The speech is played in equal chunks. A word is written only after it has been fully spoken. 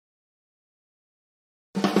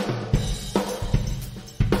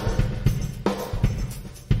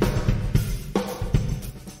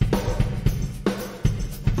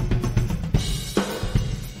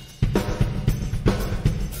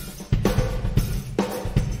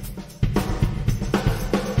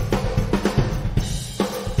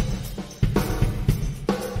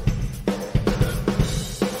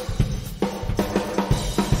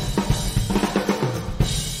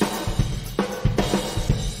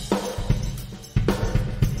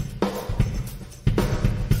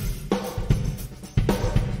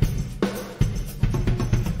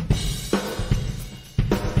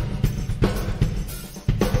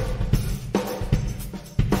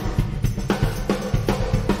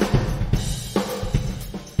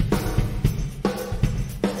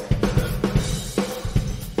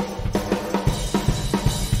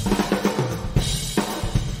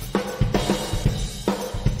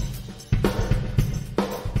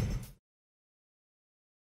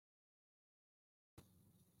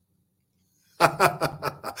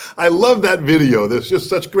I love that video. There's just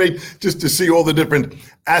such great, just to see all the different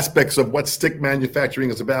aspects of what stick manufacturing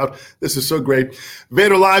is about. This is so great.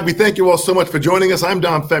 Vader Live, we thank you all so much for joining us. I'm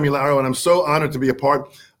Dom Famularo, and I'm so honored to be a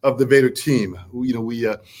part of the Vader team. You know,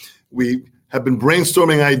 we have been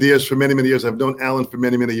brainstorming ideas for many, many years. I've known Alan for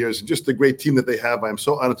many, many years, and just the great team that they have. I'm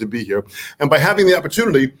so honored to be here. And by having the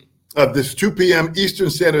opportunity of this 2 p.m. Eastern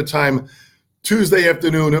Standard Time Tuesday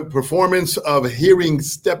afternoon performance of Hearing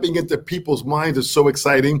Stepping into People's Minds is so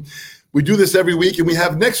exciting. We do this every week, and we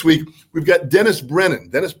have next week, we've got Dennis Brennan.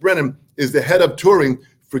 Dennis Brennan is the head of touring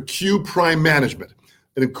for Q Prime Management,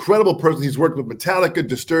 an incredible person. He's worked with Metallica,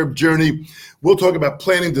 Disturbed, Journey. We'll talk about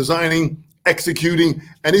planning, designing, executing,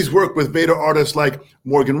 and he's worked with Vader artists like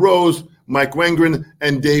Morgan Rose, Mike Wengren,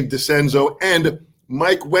 and Dave DiCenzo. And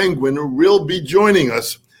Mike Wengren will be joining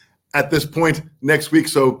us at this point next week.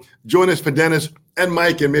 So join us for Dennis and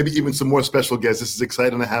Mike and maybe even some more special guests. This is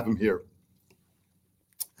exciting to have him here.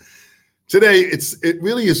 Today, it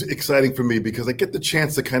really is exciting for me because I get the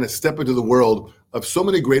chance to kind of step into the world of so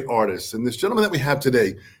many great artists. And this gentleman that we have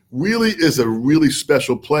today really is a really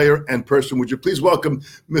special player and person. Would you please welcome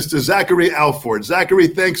Mr. Zachary Alford. Zachary,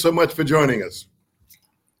 thanks so much for joining us.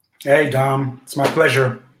 Hey, Dom. It's my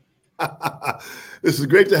pleasure. This is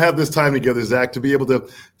great to have this time together, Zach, to be able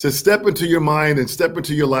to step into your mind and step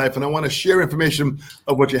into your life. And I want to share information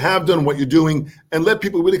of what you have done, what you're doing, and let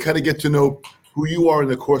people really kind of get to know who you are in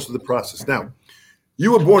the course of the process. Now,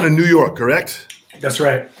 you were born in New York, correct? That's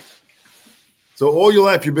right. So all your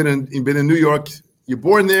life you've been in New York. You're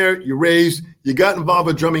born there, you're raised, you got involved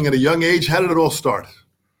with drumming at a young age. How did it all start?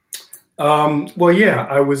 Well, yeah,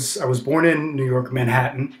 I was born in New York,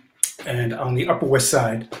 Manhattan, and on the Upper West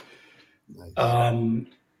Side. Nice.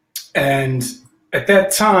 And at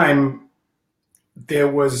that time, there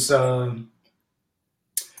was,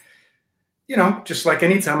 just like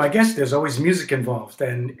any time, I guess there's always music involved.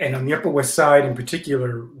 And on the Upper West Side in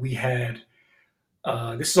particular, we had,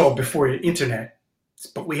 this is all before the internet,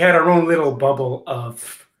 but we had our own little bubble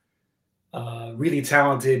of really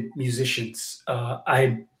talented musicians.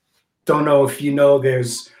 I don't know if you know,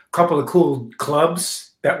 there's a couple of cool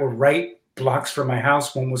clubs that were right blocks from my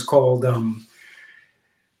house. One was called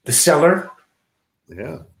The Cellar.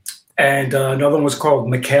 Yeah. And another one was called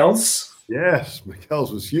McKell's. Yes,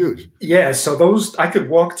 McKell's was huge. Yeah, so those, I could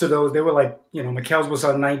walk to those. They were like, McKell's was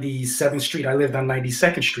on 97th Street. I lived on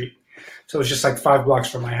 92nd Street. So it was just like 5 blocks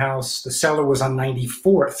from my house. The Cellar was on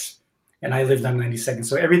 94th, and I lived on 92nd.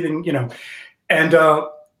 So everything, and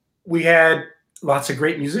we had lots of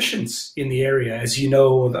great musicians in the area. As you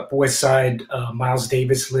know, the Upper West Side, Miles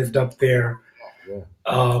Davis lived up there. Yeah.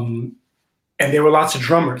 And there were lots of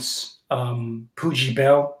drummers. Poogie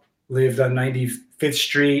Bell lived on 95th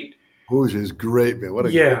Street. Poogie is great, man. What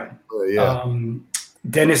a yeah. Great yeah.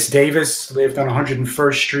 Dennis Davis lived on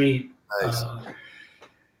 101st Street. Nice.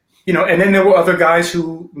 And then there were other guys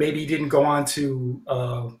who maybe didn't go on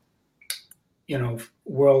to,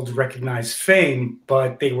 world recognized fame,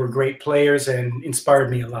 but they were great players and inspired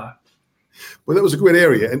me a lot. Well, that was a great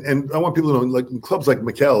area. And I want people to know, like in clubs like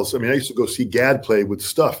McKell's, I mean, I used to go see Gad play with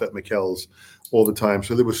Stuff at McKell's all the time.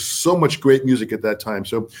 So there was so much great music at that time.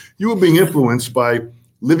 So you were being influenced by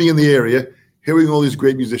living in the area, hearing all these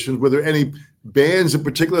great musicians. Were there any bands in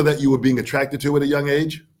particular that you were being attracted to at a young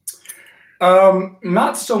age?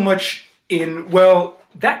 Not so much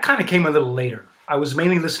that kind of came a little later. I was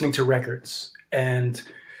mainly listening to records, and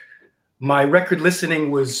my record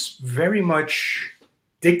listening was very much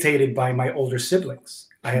dictated by my older siblings.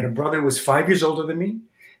 I had a brother who was 5 years older than me,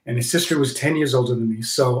 and his sister was 10 years older than me.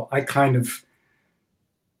 So I kind of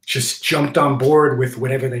just jumped on board with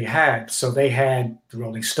whatever they had. So they had the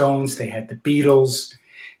Rolling Stones, they had the Beatles,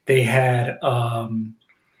 they had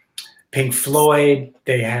Pink Floyd,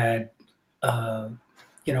 they had all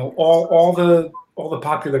the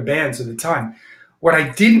popular bands of the time. What I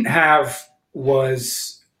didn't have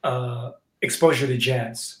was exposure to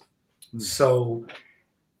jazz. So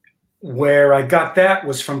where I got that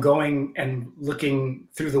was from going and looking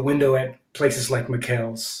through the window at places like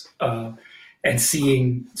McKell's and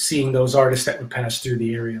seeing those artists that would pass through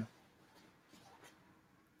the area.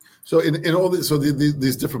 So in all this, so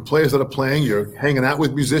these different players that are playing, you're hanging out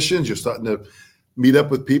with musicians, you're starting to meet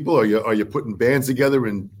up with people, are you putting bands together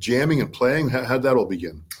and jamming and playing? How'd that all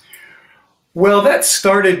begin? Well, that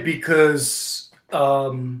started because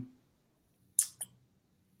in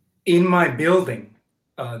my building,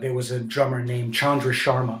 there was a drummer named Chandra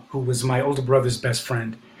Sharma, who was my older brother's best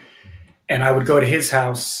friend. And I would go to his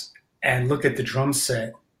house and look at the drum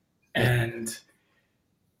set. And,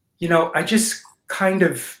 I just kind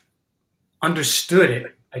of understood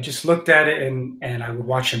it I just looked at it and I would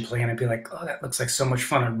watch him play and I'd be like, oh, that looks like so much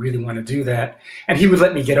fun. I really want to do that. And he would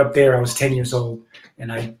let me get up there. I was 10 years old and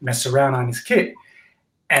I'd mess around on his kit.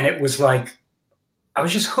 And it was like, I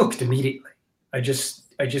was just hooked immediately. I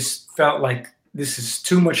just felt like this is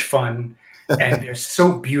too much fun and they're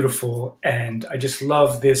so beautiful. And I just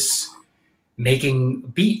love this making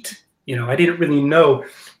beat. You know, I didn't really know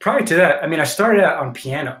prior to that. I mean, I started out on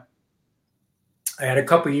piano. I had a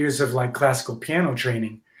couple of years of like classical piano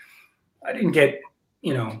training. I didn't get,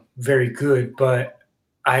 you know, very good, but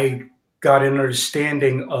I got an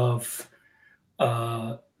understanding of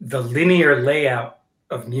the linear layout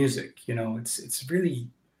of music. You know, it's really,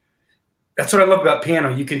 that's what I love about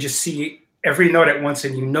piano. You can just see every note at once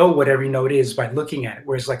and you know what every note is by looking at it.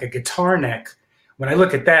 Whereas like a guitar neck, when I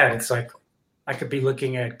look at that, it's like I could be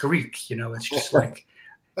looking at Greek, you know, it's just like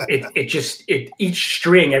each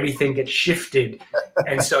string, everything gets shifted.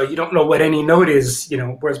 And so you don't know what any note is, you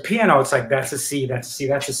know, whereas piano, it's like, that's a C, that's a C,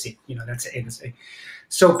 that's a C, you know, that's an A, that's A.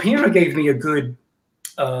 So piano gave me a good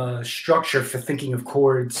structure for thinking of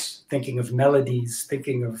chords, thinking of melodies,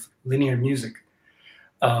 thinking of linear music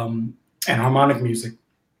and harmonic music.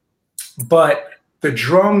 But the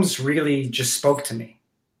drums really just spoke to me.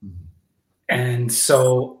 And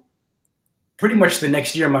so pretty much the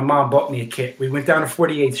next year, my mom bought me a kit. We went down to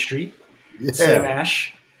 48th Street, Sam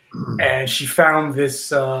Ash, and she found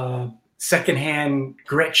this secondhand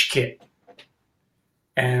Gretsch kit.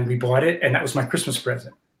 And we bought it, and that was my Christmas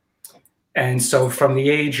present. And so from the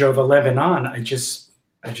age of 11 on, I just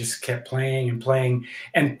kept playing and playing.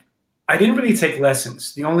 And I didn't really take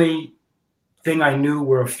lessons. The only thing I knew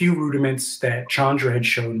were a few rudiments that Chandra had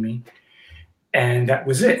shown me. And that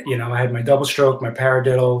was it. You know, I had my double stroke, my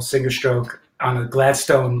paradiddle, singer stroke on a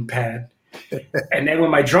Gladstone pad. And then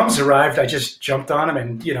when my drums arrived, I just jumped on them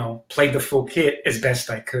and, you know, played the full kit as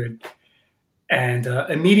best I could. And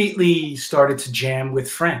immediately started to jam with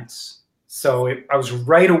friends. So I was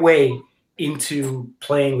right away into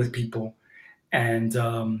playing with people and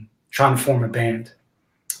trying to form a band.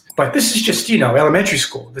 But this is just, you know, elementary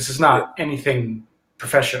school. This is not anything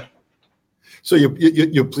professional. So you're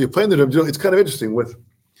playing the drums. It's kind of interesting with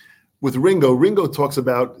Ringo. Ringo talks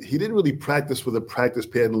about he didn't really practice with a practice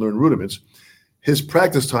pad and learn rudiments. His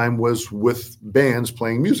practice time was with bands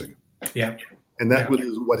playing music. Yeah. And that was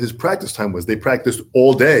what his practice time was. They practiced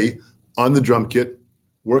all day on the drum kit,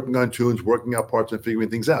 working on tunes, working out parts and figuring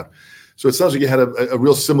things out. So it sounds like you had a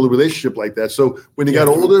real similar relationship like that. So when you got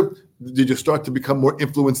older, did you start to become more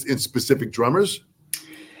influenced in specific drummers?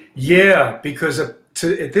 Yeah, because at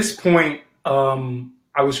this point,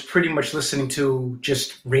 I was pretty much listening to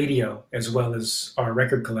just radio as well as our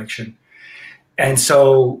record collection. And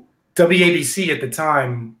so WABC at the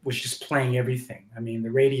time was just playing everything. I mean,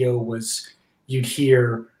 the radio was, you'd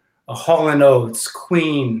hear Hall & Oates,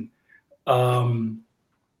 Queen, Elton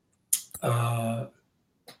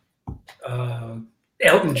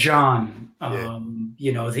John,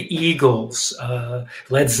 you know, the Eagles,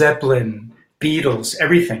 Led Zeppelin, Beatles,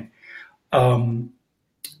 everything.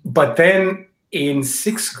 But then in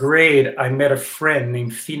 6th grade, I met a friend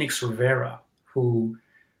named Phoenix Rivera, who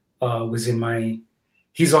was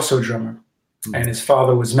he's also a drummer. Mm-hmm. And his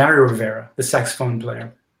father was Mario Rivera, the saxophone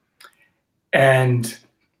player. And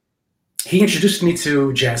he introduced me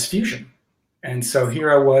to jazz fusion. And so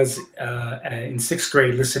here I was in 6th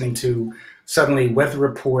grade listening to suddenly Weather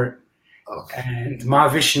Report and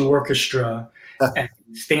Mahavishnu Orchestra and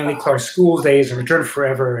Stanley Clarke School Days and Return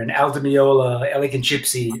Forever and Al Di Meola, Elegant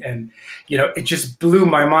Gypsy. And, you know, it just blew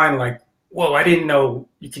my mind like, whoa, I didn't know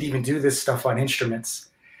you could even do this stuff on instruments.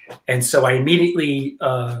 And so I immediately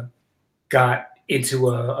got into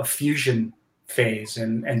a fusion phase.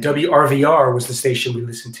 And WRVR was the station we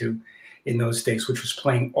listened to in those days, which was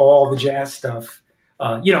playing all the jazz stuff.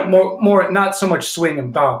 You know, more not so much swing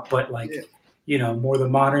and bop, but like, you know, more the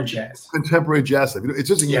modern jazz. Contemporary jazz stuff. You know, it's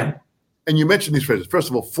just, and you mentioned these phrases. First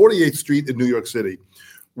of all, 48th Street in New York City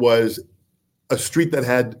was a street that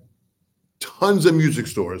had tons of music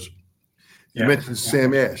stores. You mentioned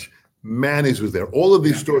Sam Ash. Manny's was there. All of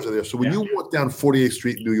these stores are there. So when you walk down 48th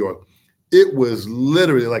Street in New York, it was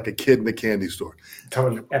literally like a kid in a candy store.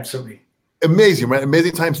 Totally. Absolutely. Amazing, right?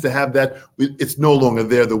 Amazing times to have that. It's no longer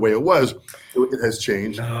there the way it was. It has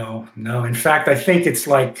changed. No. In fact, I think it's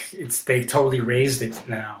like they totally raised it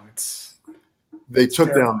now. They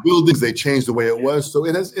took down buildings. They changed the way it was. So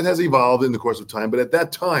it has evolved in the course of time. But at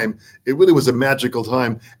that time, it really was a magical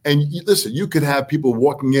time. And listen, you could have people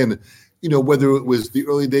walking in whether it was the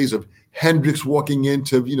early days of Hendrix walking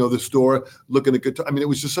into, the store looking at guitar. I mean, it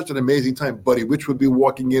was just such an amazing time. Buddy Rich would be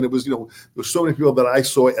walking in. It was, there were so many people that I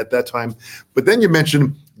saw at that time. But then you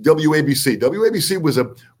mentioned WABC. WABC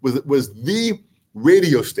was the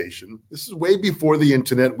radio station. This is way before the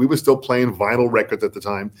internet. We were still playing vinyl records at the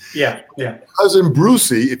time. Yeah. Cousin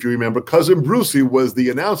Brucey, if you remember, Cousin Brucey was the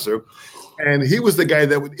announcer. And he was the guy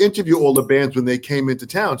that would interview all the bands when they came into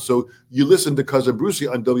town. So you listened to Cousin Brucey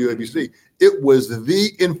on WABC. It was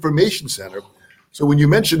the information center. So when you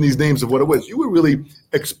mentioned these names of what it was, you were really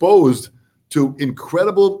exposed to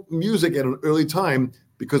incredible music at an early time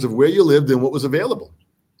because of where you lived and what was available.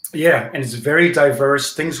 Yeah, and it's very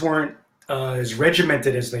diverse. Things weren't as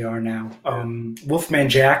regimented as they are now. Wolfman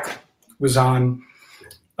Jack was on.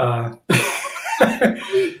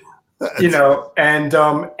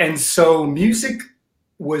 And so music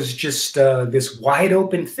was just this wide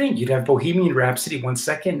open thing. You'd have Bohemian Rhapsody one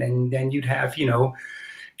second, and then you'd have,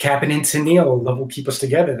 Cap'n and Tennille, Love Will Keep Us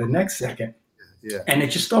Together the next second. Yeah. And it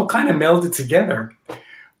just all kind of melded together.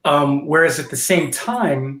 Whereas at the same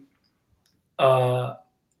time, I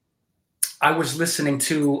was listening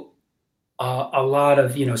to a lot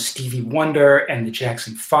of, Stevie Wonder and the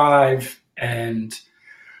Jackson 5 and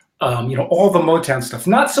all the Motown stuff,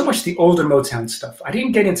 not so much the older Motown stuff. I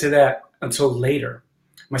didn't get into that until later.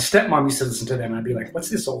 My stepmom used to listen to them, and I'd be like, what's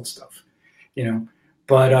this old stuff?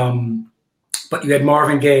 But you had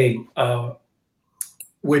Marvin Gaye,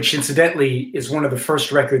 which incidentally is one of the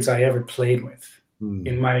first records I ever played with.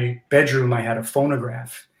 In my bedroom, I had a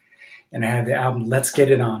phonograph, and I had the album Let's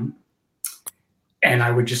Get It On. And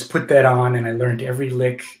I would just put that on, and I learned every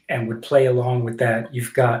lick and would play along with that.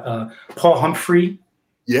 You've got Paul Humphrey.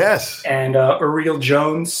 Yes. And Uriel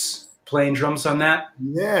Jones playing drums on that.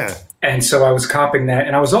 Yeah. And so I was copying that.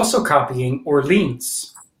 And I was also copying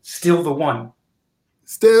Orleans, Still the One.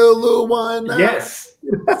 Still the One. Yes.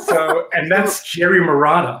 And that's Jerry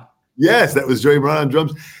Morana. Yes, that was Jerry Morana on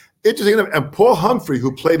drums. Interesting enough. And Paul Humphrey,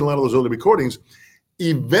 who played in a lot of those early recordings,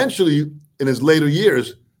 eventually, in his later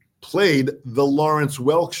years, played the Lawrence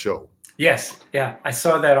Welk Show. Yes. Yeah. I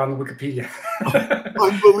saw that on Wikipedia.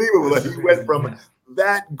 Unbelievable. He went from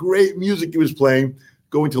that great music he was playing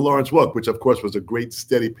going to Lawrence Welk, which of course was a great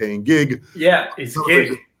steady paying gig. Yeah, it's a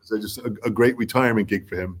gig. It's just a great retirement gig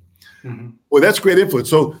for him. Mm-hmm. Well, that's great influence.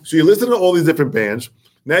 So you listen to all these different bands.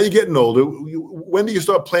 Now you're getting older. When do you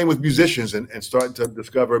start playing with musicians and start to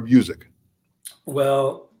discover music?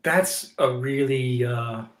 Well, that's a really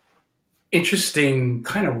interesting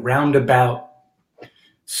kind of roundabout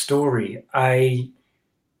story. I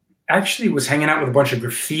actually was hanging out with a bunch of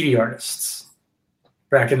graffiti artists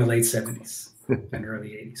back in the late 70s and early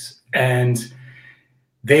 80s. And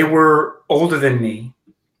they were older than me.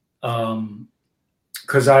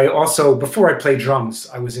 Because I also, before I played drums,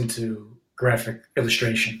 I was into graphic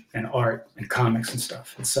illustration and art and comics and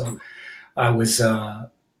stuff. And so I was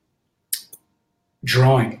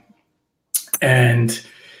drawing. And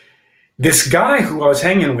this guy who I was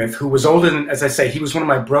hanging with, who was older than, as I say, he was one of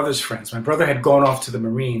my brother's friends. My brother had gone off to the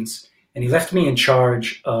Marines, and he left me in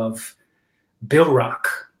charge of Bill Rock,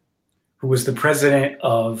 who was the president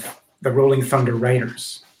of the Rolling Thunder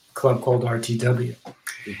Writers, a club called RTW.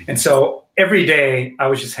 Mm-hmm. And so every day I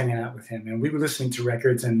was just hanging out with him, and we were listening to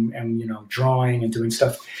records and drawing and doing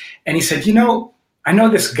stuff. And he said, I know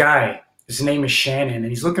this guy, his name is Shannon, and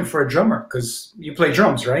he's looking for a drummer because you play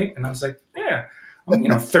drums, right? And I was like, yeah,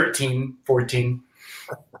 I'm 13, 14.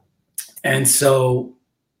 And so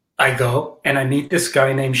I go and I meet this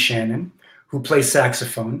guy named Shannon who plays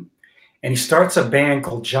saxophone. And he starts a band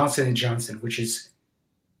called Johnson & Johnson, which is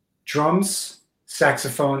drums,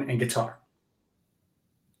 saxophone, and guitar.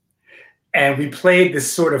 And we played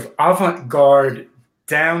this sort of avant-garde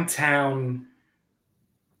downtown,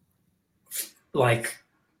 art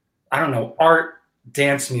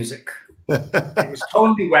dance music. It was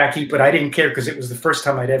totally wacky, but I didn't care because it was the first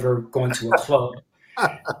time I'd ever gone to a club.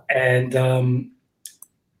 And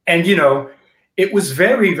it was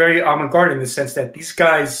very, very avant-garde in the sense that these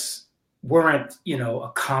guys weren't,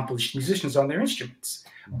 accomplished musicians on their instruments.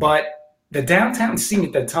 But the downtown scene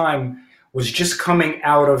at that time was just coming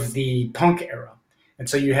out of the punk era. And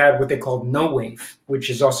so you had what they called no wave, which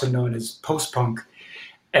is also known as post-punk.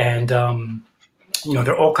 And,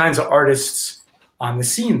 there are all kinds of artists on the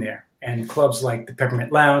scene there. And clubs like the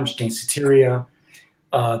Peppermint Lounge, Danceteria,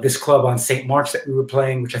 this club on St. Mark's that we were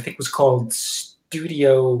playing, which I think was called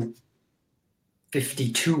Studio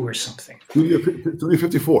 52 or something. Studio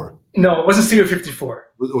 54? No, it wasn't Studio 54.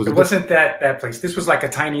 It wasn't that place. This was like a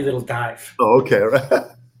tiny little dive. Oh, okay.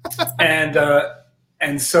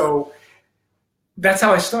 And so that's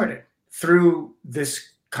how I started, through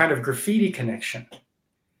this kind of graffiti connection.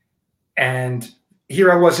 And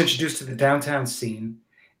here I was introduced to the downtown scene,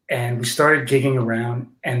 and we started gigging around,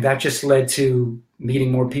 and that just led to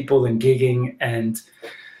meeting more people and gigging. And,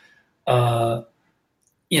 a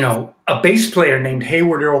bass player named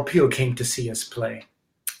Hayward Earl Peel came to see us play.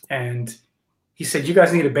 And he said, "You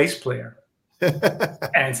guys need a bass player."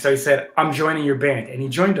 And so he said, "I'm joining your band." And he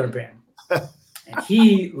joined our band. And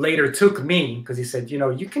he later took me because he said,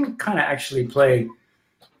 "You can kind of actually play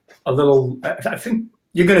a little, I think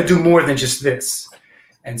you're going to do more than just this."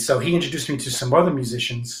 And so he introduced me to some other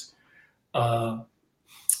musicians who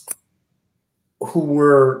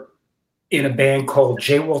were in a band called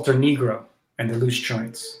J. Walter Negro and the Loose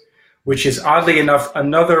Joints, which is oddly enough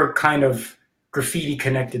another kind of graffiti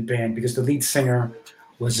connected band because the lead singer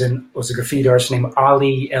was a graffiti artist named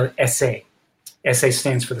Ali S.A. S.A.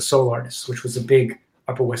 stands for the Soul Artists, which was a big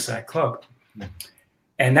Upper West Side club.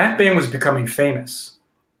 And that band was becoming famous.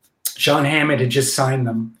 John Hammond had just signed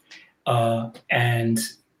them, and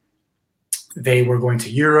they were going to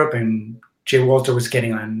Europe, and J. Walter was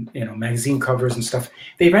getting on, magazine covers and stuff.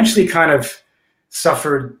 They eventually kind of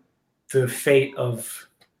suffered the fate of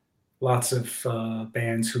lots of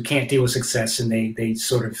bands who can't deal with success, and they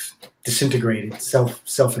sort of disintegrated,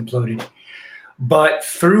 self-imploded. But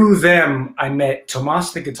through them, I met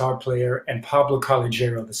Tomas, the guitar player, and Pablo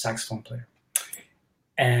Calogero, the saxophone player.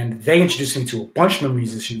 And they introduced me to a bunch of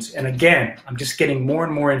musicians. And again, I'm just getting more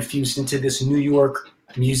and more infused into this New York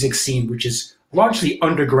music scene, which is largely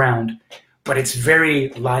underground, but it's very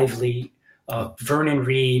lively. Vernon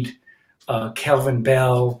Reid, Kelvin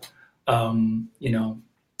Bell,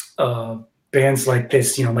 bands like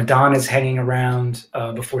this, Madonna's hanging around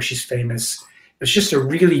before she's famous. It's just a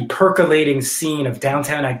really percolating scene of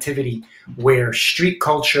downtown activity where street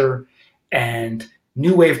culture and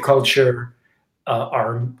new wave culture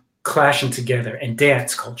are clashing together, and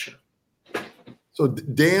dance culture. So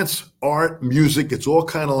dance, art, music, it's all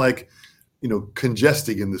kind of like,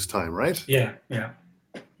 congesting in this time, right? Yeah.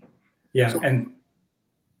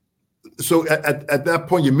 So at that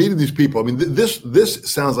point, you're meeting these people. I mean, this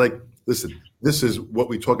sounds like, listen, this is what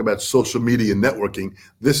we talk about social media networking.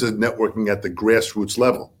 This is networking at the grassroots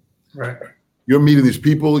level. Right. You're meeting these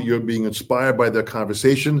people. You're being inspired by their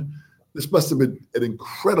conversation. This must have been an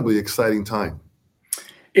incredibly exciting time.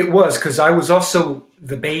 It was, because I was also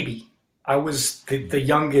the baby. I was the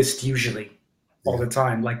youngest usually all the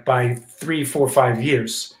time, like by 3, 4, 5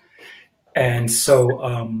 years. And so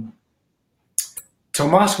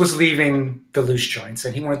Tomas was leaving the Loose Joints,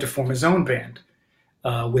 and he wanted to form his own band,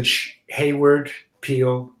 which Hayward,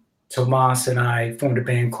 Peel, Tomas, and I formed a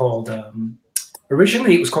band called,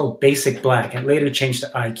 originally it was called Basic Black, and later changed to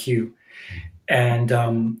IQ.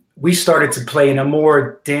 And we started to play in a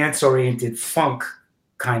more dance-oriented funk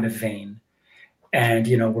kind of vein. And,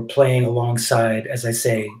 we're playing alongside, as I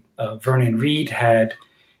say, Vernon Reid had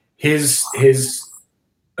his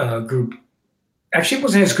group. Actually, it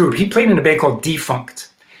wasn't his group. He played in a band called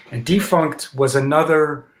Defunct. And Defunct was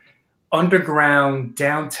another underground,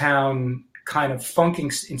 downtown kind of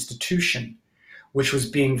funking institution, which was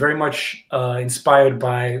being very much inspired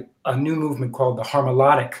by a new movement called the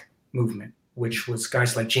Harmolodic movement, which was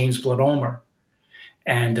guys like James Blood Ulmer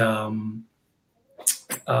and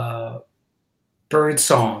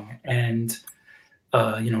Birdsong, and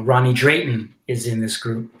Ronnie Drayton is in this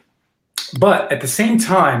group. But at the same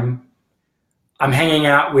time, I'm hanging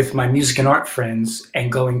out with my music and art friends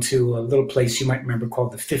and going to a little place you might remember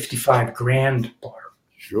called the 55 Grand Bar.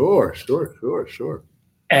 Sure.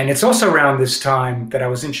 And it's also around this time that I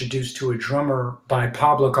was introduced to a drummer by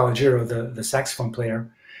Pablo Calogero, the saxophone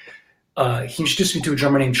player. He introduced me to a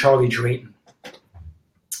drummer named Charlie Drayton.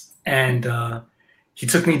 And he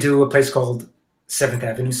took me to a place called 7th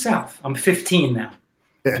Avenue South. I'm 15 now.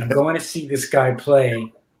 And I'm going to see this guy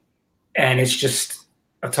play. And it's just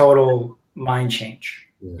a total mind change.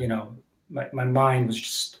 Yeah. My mind was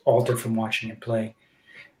just altered from watching him play.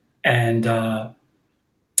 And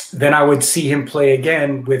then I would see him play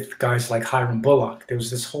again with guys like Hiram Bullock. There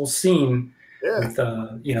was this whole scene with,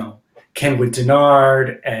 Kenwood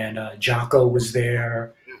Denard, and Jocko was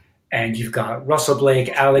there. And you've got Russell Blake,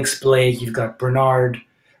 Alex Blake, you've got Bernard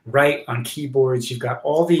Wright on keyboards. You've got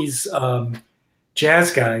all these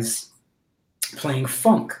jazz guys playing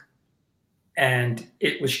funk. And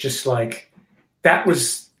it was just like, that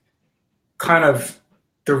was kind of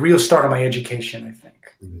the real start of my education, I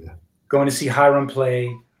think. Yeah. Going to see Hiram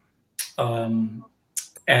play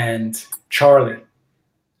and Charlie.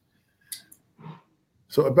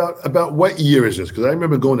 So about what year is this? Because I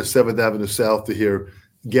remember going to 7th Avenue South to hear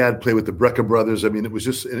Gad play with the Brecker Brothers. I mean, it was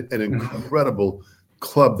just an incredible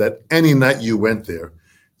club that any night you went there,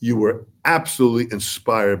 you were absolutely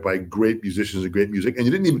inspired by great musicians and great music, and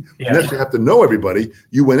you didn't even necessarily have to know everybody.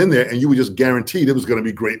 You went in there and you were just guaranteed it was going to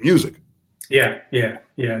be great music. Yeah.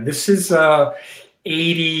 This is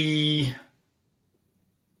 80,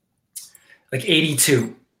 like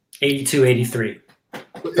 82, 83.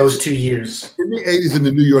 Those 2 years. In the 80s in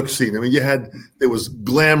the New York scene, I mean, there was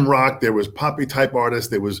glam rock, there was poppy type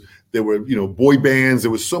artists, there were boy bands,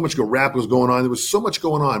 there was so much rap was going on, there was so much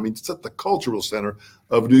going on. I mean, it's at the cultural center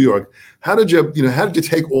of New York. How did you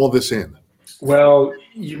take all this in? Well,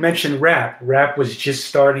 you mentioned rap. Rap was just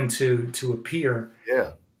starting to appear.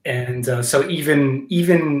 Yeah. And so even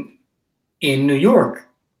in New York,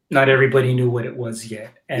 not everybody knew what it was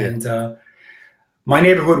yet. And my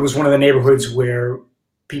neighborhood was one of the neighborhoods where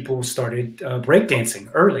people started breakdancing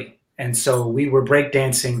early. And so we were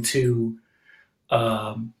breakdancing to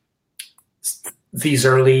these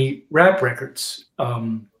early rap records.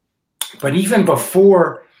 But even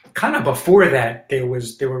before that, there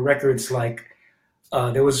were records like,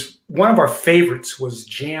 there was one of our favorites was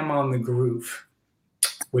Jam on the Groove,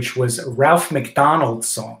 which was a Ralph McDonald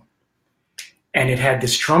song. And it had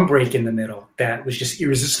this drum break in the middle that was just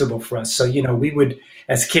irresistible for us. So, we would,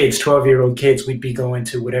 as kids, 12-year-old kids, we'd be going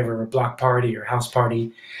to whatever, a block party or house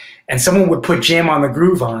party, and someone would put Jam on the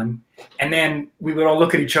Groove on, and then we would all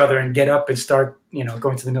look at each other and get up and start,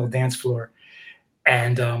 going to the middle dance floor.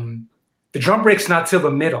 And the drum break's not till the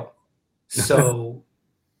middle. So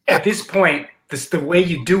at this point, the way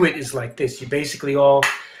you do it is like this. You basically all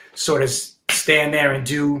sort of stand there and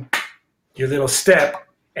do your little step,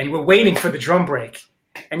 and we're waiting for the drum break.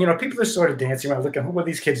 And, people are sort of dancing around looking, what are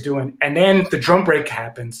these kids doing? And then the drum break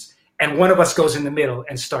happens, and one of us goes in the middle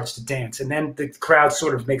and starts to dance. And then the crowd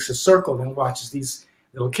sort of makes a circle and watches these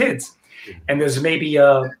little kids. And there's maybe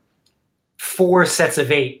 4 sets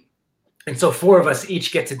of 8. And so 4 of us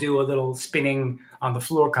each get to do a little spinning on the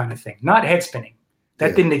floor kind of thing. Not head spinning.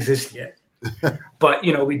 That didn't exist yet. But,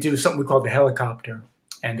 we do something we call the helicopter.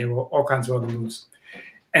 And there were all kinds of other moves.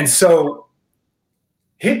 And so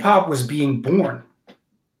hip hop was being born,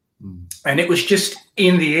 and it was just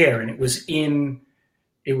in the air, and it was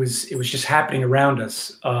just happening around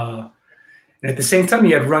us. And at the same time,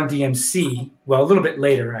 you had Run DMC. Well, a little bit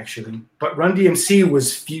later, actually, but Run DMC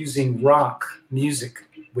was fusing rock music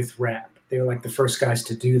with rap. They were like the first guys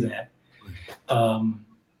to do that.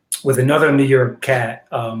 With another New York cat,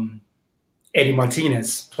 Eddie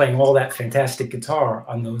Martinez, playing all that fantastic guitar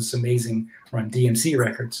on those amazing Run DMC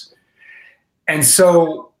records. And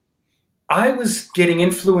so I was getting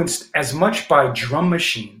influenced as much by drum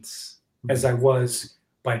machines as I was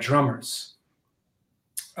by drummers.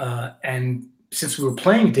 And since we were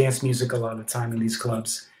playing dance music a lot of the time in these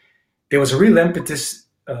clubs, there was a real impetus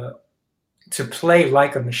to play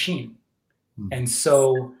like a machine. And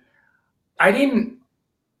so I didn't,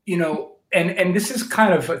 and this is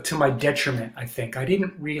kind of to my detriment, I think. I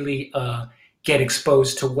didn't really get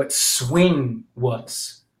exposed to what swing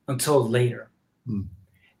was until later.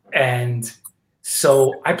 And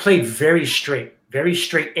so I played very straight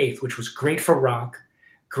 8th, which was great for rock,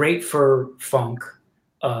 great for funk,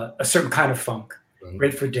 a certain kind of funk,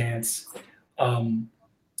 great for dance.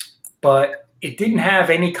 But it didn't have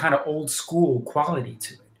any kind of old school quality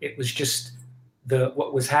to it. It was just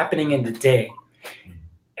what was happening in the day.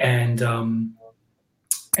 And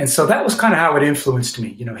so that was kind of how it influenced me.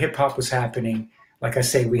 Hip hop was happening. Like I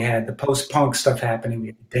say, we had the post-punk stuff happening, we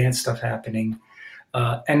had the dance stuff happening.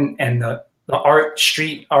 And the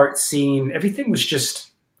street art scene, everything was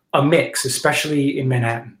just a mix, especially in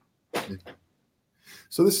Manhattan.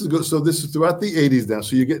 So this is good. So this is throughout the 80s now.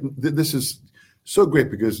 So this is so great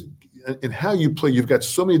because in how you play, you've got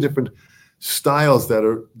so many different styles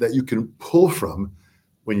that you can pull from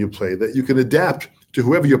when you play, that you can adapt to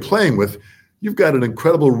whoever you're playing with. You've got an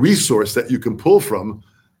incredible resource that you can pull from,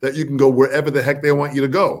 that you can go wherever the heck they want you to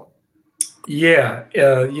go. Yeah.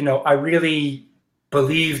 I really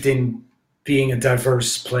believed in being a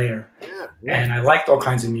diverse player, and I liked all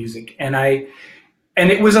kinds of music. And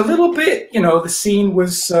it was a little bit, the scene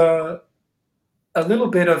was a little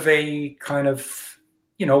bit of a kind of,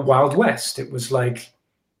 Wild West. It was like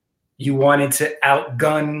you wanted to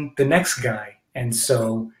outgun the next guy. And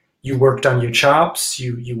so you worked on your chops,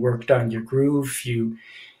 you worked on your groove, you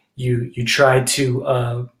tried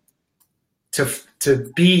to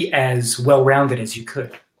be as well-rounded as you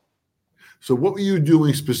could. So what were you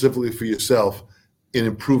doing specifically for yourself in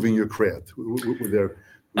improving your craft?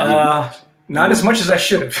 Not as much as I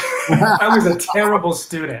should have. I was a terrible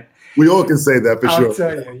student. We all can say that for sure. I'll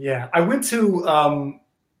tell you, yeah. I went to,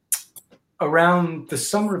 around the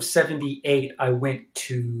summer of '78, I went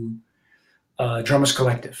to Drummers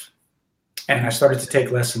Collective. and I started to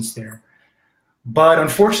take lessons there. But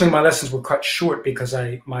unfortunately, my lessons were cut short because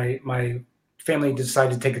my family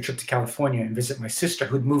decided to take a trip to California and visit my sister,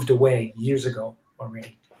 who'd moved away years ago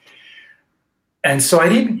already. And so I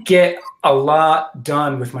didn't get a lot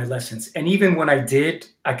done with my lessons. And even when I did,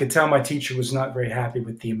 I could tell my teacher was not very happy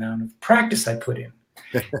with the amount of practice I put in.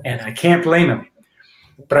 And I can't blame him.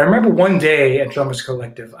 But I remember one day at Drummers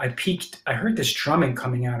Collective, I heard this drumming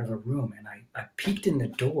coming out of a room, and I peeked in the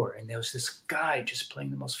door, and there was this guy just playing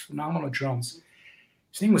the most phenomenal drums.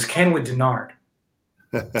 His name was Kenwood Denard.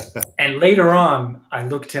 And later on, I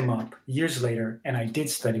looked him up years later, and I did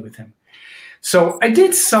study with him. So I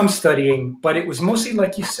did some studying, but it was mostly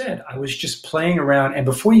like you said. I was just playing around, and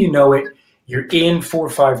before you know it, you're in 4 or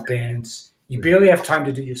 5 bands. You barely have time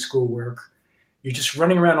to do your schoolwork. You're just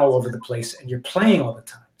running around all over the place, and you're playing all the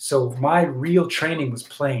time. So my real training was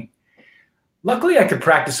playing. Luckily, I could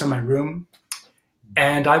practice in my room,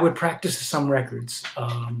 and I would practice some records.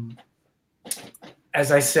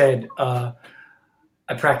 As I said, I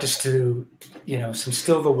practiced to, some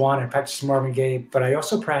Still the One. I practiced Marvin Gaye, but I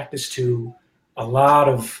also practiced to a lot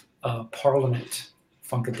of Parliament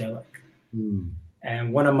Funkadelic.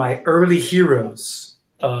 And one of my early heroes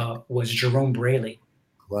was Jerome Braley.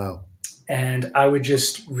 Wow. And I would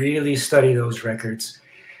just really study those records.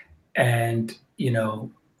 And,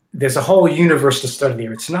 there's a whole universe to study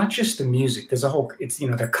there. It's not just the music.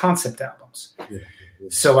 They're concept albums. Yeah.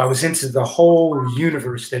 So I was into the whole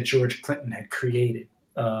universe that George Clinton had created.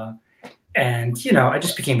 And I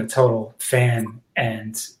just became a total fan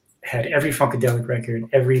and had every Funkadelic record,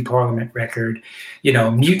 every Parliament record,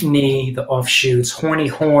 Mutiny, the Offshoots, Horny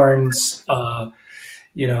Horns, a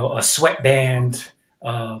Sweat Band,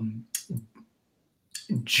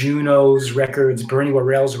 Juno's records, Bernie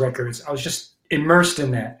Worrell's records. I was just immersed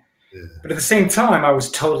in that. Yeah. But at the same time, I was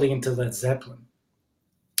totally into Led Zeppelin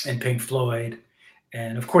and Pink Floyd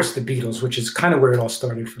and, of course, the Beatles, which is kind of where it all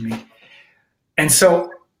started for me. And so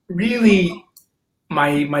really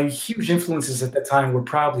my huge influences at that time were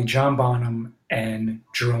probably John Bonham and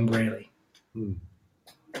Jerome Braley. Well,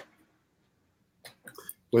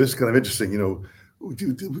 this is kind of interesting,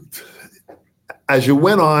 as you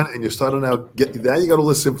went on and you started out, now you got all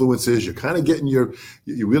this influences, you're kind of getting you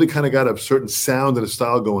really kind of got a certain sound and a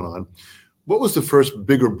style going on. What was the first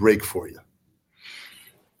bigger break for you?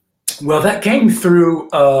 Well, that came through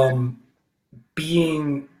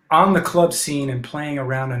being on the club scene and playing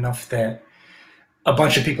around enough that a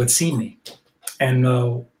bunch of people had seen me. And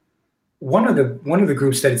one of the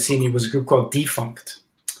groups that had seen me was a group called Defunct,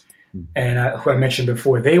 and who I mentioned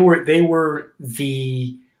before. They were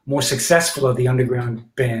the more successful of the underground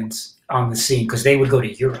bands on the scene because they would go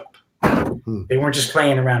to Europe. They weren't just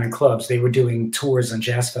playing around in clubs. They were doing tours on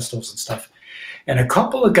jazz festivals and stuff. And a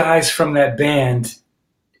couple of guys from that band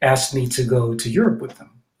asked me to go to Europe with them.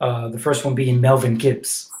 The first one being Melvin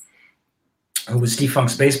Gibbs, who was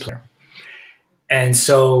Defunct's bass player. And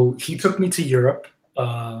so he took me to Europe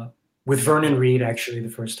with Vernon Reid, actually, the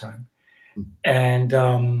first time. And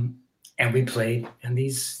we played in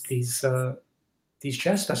these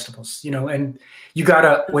jazz festivals, and you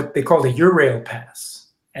got what they call the Eurail pass.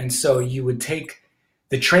 And so you would take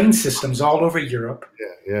the train systems all over Europe.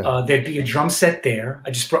 Yeah. There'd be a drum set there.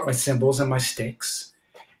 I just brought my cymbals and my sticks.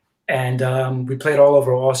 And we played all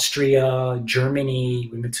over Austria, Germany.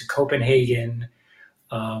 We went to Copenhagen.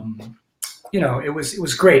 It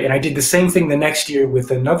was great. And I did the same thing the next year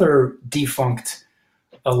with another Defunct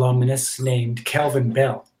alumnus named Kelvin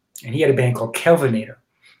Bell. And he had a band called Kelvinator,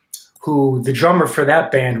 who the drummer for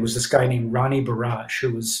that band was this guy named Ronnie Barrage,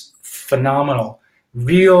 who was phenomenal.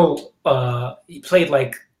 He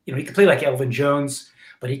played he could play like Elvin Jones,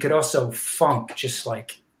 but he could also funk just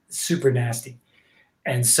like super nasty.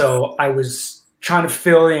 And so I was trying to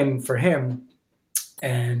fill in for him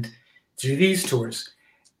and do these tours.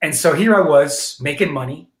 And so here I was making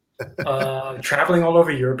money, traveling all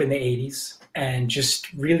over Europe in the 80s, and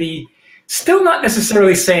just really still not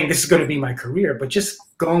necessarily saying this is going to be my career, but just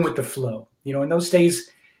going with the flow. In those days,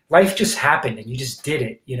 life just happened and you just did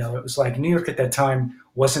it. It was like New York at that time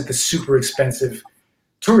wasn't the super expensive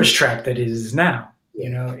tourist trap that it is now.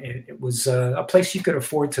 It was a place you could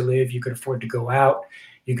afford to live. You could afford to go out.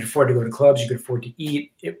 You could afford to go to clubs. You could afford to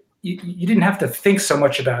eat. You didn't have to think so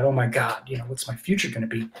much about, oh my God, what's my future going to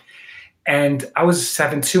be? And I was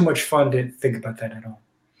having too much fun to think about that at all.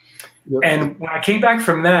 Yep. And when I came back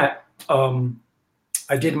from that,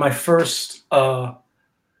 I did my first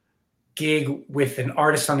gig with an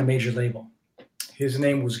artist on a major label. His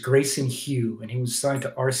name was Grayson Hugh, and he was signed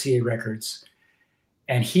to RCA Records.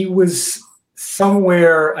 And he was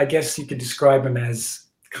somewhere, I guess you could describe him as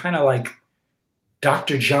kind of like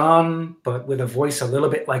Dr. John, but with a voice a little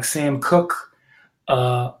bit like Sam Cooke.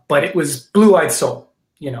 But it was Blue-Eyed Soul,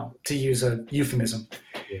 to use a euphemism.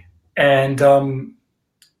 Yeah.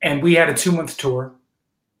 And we had a 2-month tour,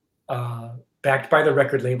 backed by the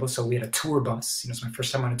record label. So we had a tour bus. It's my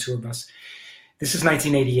first time on a tour bus. This is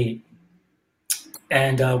 1988.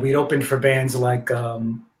 And we'd opened for bands like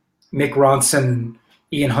Mick Ronson,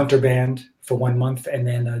 Ian Hunter Band for 1 month, and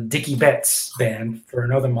then Dickie Betts Band for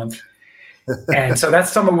another month. And so that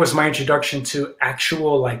summer was my introduction to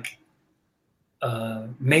actual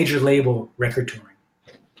major label record touring.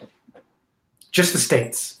 Just the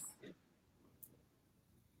States.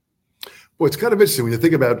 Well, it's kind of interesting when you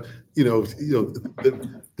think about,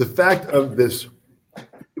 the fact of this.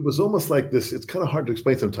 It was almost like this. It's kind of hard to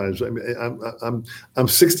explain sometimes. I mean, I'm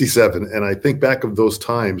 67, and I think back of those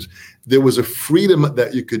times. There was a freedom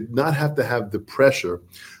that you could not have to have the pressure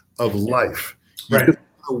of life. You Right. just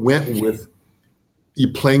went with you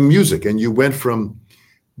playing music, and you went from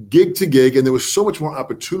gig to gig, and there was so much more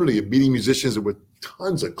opportunity of meeting musicians. There were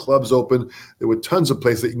tons of clubs open. There were tons of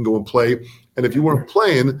places that you can go and play. And if you weren't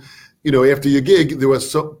playing, after your gig, there were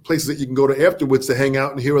some places that you can go to afterwards to hang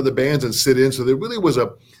out and hear other bands and sit in. So there really was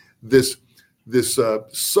this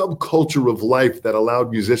subculture of life that allowed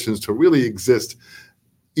musicians to really exist.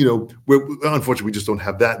 Where unfortunately we just don't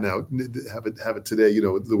have that now. Have it today.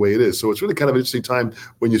 The way it is. So it's really kind of an interesting time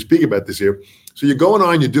when you speak about this here. So you're going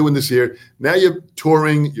on, you're doing this here. Now you're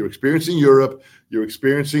touring. You're experiencing Europe. You're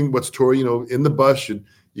experiencing what's touring. In the bus. You're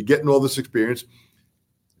getting all this experience.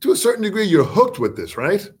 To a certain degree, you're hooked with this,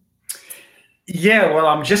 right? Yeah, well,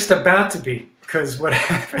 I'm just about to be, because what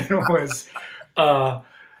happened was,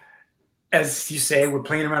 as you say, we're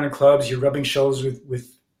playing around in clubs, you're rubbing shoulders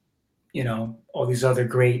with all these other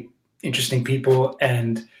great, interesting people.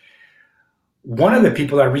 And one of the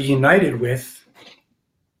people I reunited with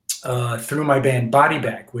through my band Body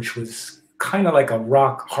Bag, which was kind of like a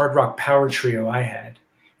hard rock power trio I had.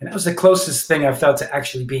 And that was the closest thing I felt to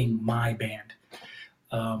actually being my band.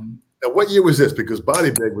 Now, what year was this? Because Body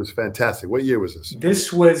Bag was fantastic. What year was this?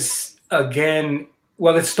 This was, again,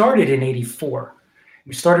 well, it started in 84.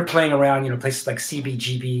 We started playing around, places like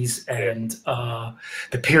CBGB's and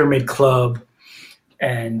the Pyramid Club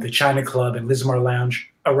and the China Club and Lismar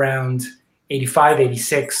Lounge around 85,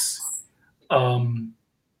 86. And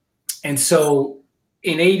so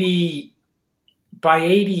by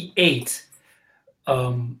 88,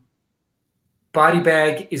 Body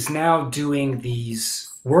Bag is now doing these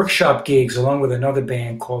workshop gigs along with another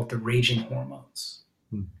band called the Raging Hormones.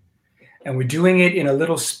 And we're doing it in a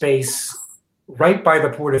little space right by the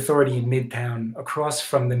Port Authority in Midtown, across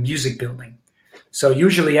from the music building. So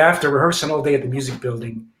usually after rehearsing all day at the music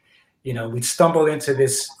building, we'd stumble into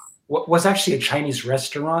this, what was actually a Chinese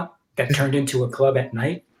restaurant that turned into a club at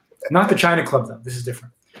night. Not the China Club, though. This is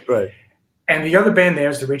different. Right. And the other band there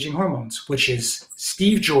is the Raging Hormones, which is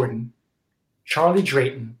Steve Jordan, Charlie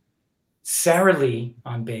Drayton, Sarah Lee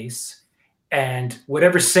on bass, and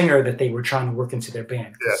whatever singer that they were trying to work into their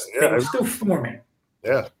band. Yeah, they were still forming.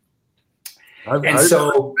 Yeah. These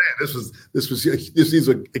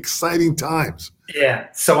are exciting times.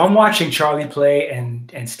 Yeah. So I'm watching Charlie play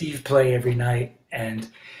and Steve play every night, and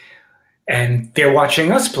they're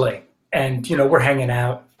watching us play, and we're hanging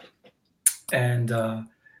out, and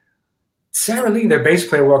Sarah Lee, their bass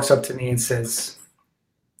player, walks up to me and says,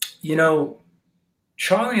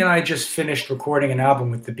 Charlie and I just finished recording an album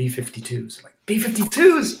with the B-52s. I'm like,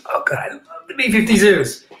 B-52s? Oh, God, I love the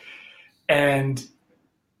B-52s. And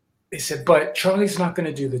they said, but Charlie's not going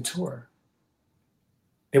to do the tour.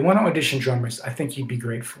 They want to audition drummers. I think you'd be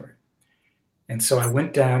great for it. And so I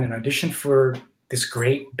went down and auditioned for this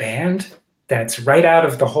great band that's right out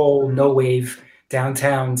of the whole no-wave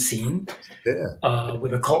downtown scene,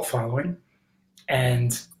 with a cult following.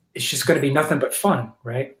 And it's just going to be nothing but fun,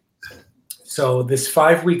 right? So this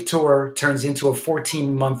 5-week tour turns into a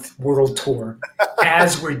 14-month world tour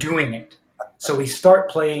as we're doing it. So we start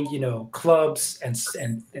playing, clubs and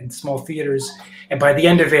small theaters. And by the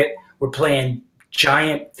end of it, we're playing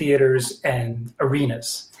giant theaters and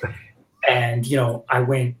arenas. And, I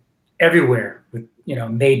went everywhere with,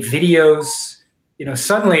 made videos.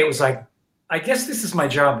 Suddenly it was like, I guess this is my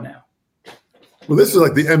job now. Well, this is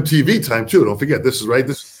like the MTV time too. Don't forget, this is right.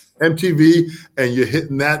 This is MTV, and you're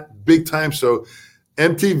hitting that big time. So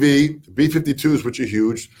MTV, B-52s, which are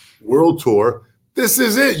huge, world tour. This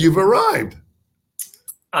is it. You've arrived.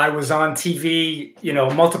 I was on TV,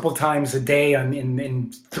 multiple times a day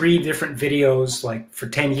in 3 different videos, like for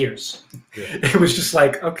 10 years. Yeah. It was just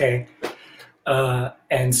like, okay.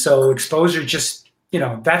 And so exposure just,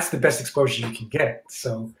 that's the best exposure you can get.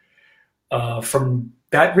 So from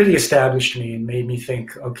that really established me and made me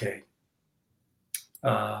think, okay,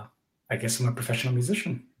 I guess I'm a professional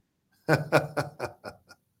musician.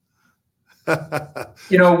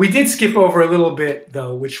 We did skip over a little bit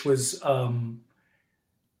though, which was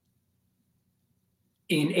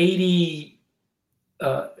in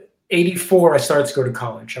 84, I started to go to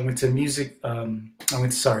college. I went to I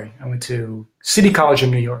went to City College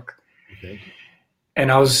in New York. Okay.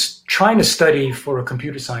 And I was trying to study for a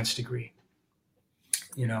computer science degree.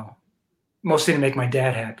 Mostly to make my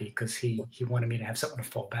dad happy because he wanted me to have something to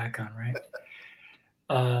fall back on, right?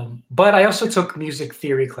 But I also took music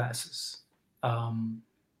theory classes. The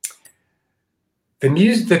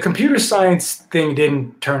computer science thing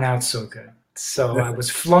didn't turn out so good. So I was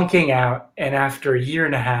flunking out, and after a year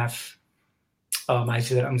and a half, I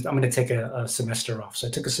said, I'm going to take a semester off. So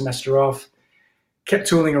I took a semester off, kept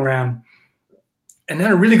tooling around, and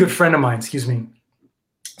then a really good friend of mine,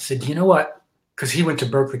 said, you know what? Because he went to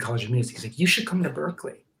Berklee College of Music. He's like, you should come to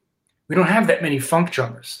Berklee. We don't have that many funk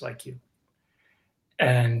drummers like you.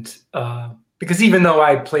 And because even though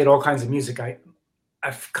I played all kinds of music, I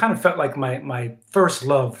kind of felt like my first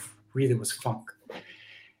love really was funk.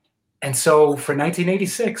 And so for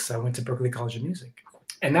 1986, I went to Berklee College of Music.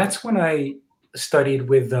 And that's when I studied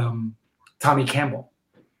with Tommy Campbell.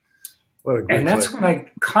 And that's when I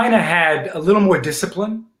kind of had a little more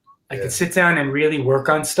discipline. I could sit down and really work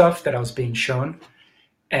on stuff that I was being shown.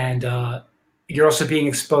 And you're also being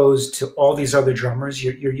exposed to all these other drummers.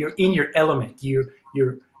 You're in your element. You're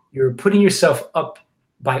putting yourself up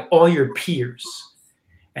by all your peers.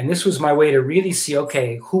 And this was my way to really see,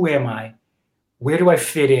 okay, who am I? Where do I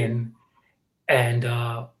fit in? And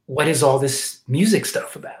what is all this music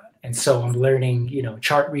stuff about? And so I'm learning,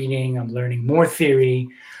 chart reading. I'm learning more theory.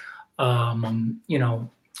 I'm,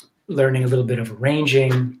 learning a little bit of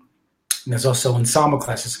arranging. And there's also ensemble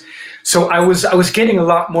classes. So I was getting a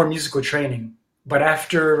lot more musical training. But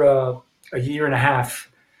after a year and a half,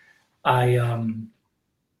 I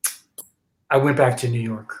went back to New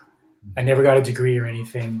York. I never got a degree or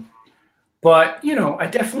anything. But, I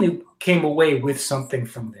definitely came away with something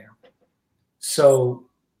from there. So,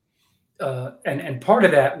 and part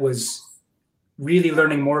of that was really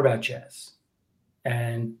learning more about jazz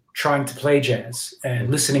and trying to play jazz and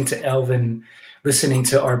listening to Elvin, listening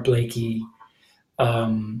to Art Blakey,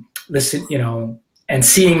 and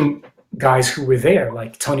seeing guys who were there,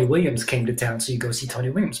 like Tony Williams came to town, so you go see Tony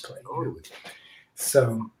Williams play.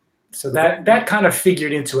 So that kind of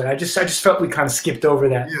figured into it. I just felt we kind of skipped over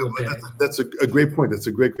that a little bit. That's a great point. That's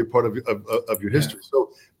a great part of your history. So,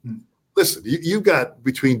 listen, you got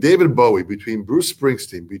between David Bowie, between Bruce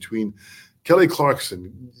Springsteen, between Kelly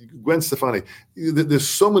Clarkson, Gwen Stefani, there's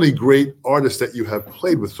so many great artists that you have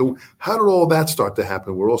played with. So how did all that start to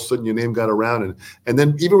happen, where all of a sudden your name got around? And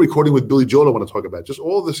then even recording with Billy Joel, I want to talk about. Just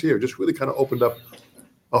all this here just really kind of opened up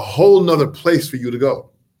a whole nother place for you to go.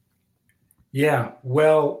 Yeah,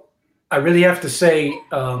 well, I really have to say,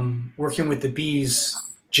 working with the Bees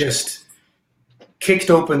just kicked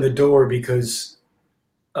open the door because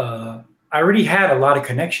I already had a lot of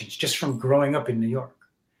connections just from growing up in New York.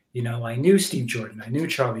 I knew Steve Jordan, I knew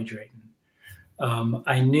Charlie Drayton,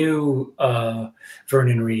 I knew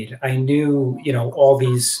Vernon Reid, I knew all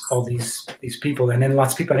these people, and then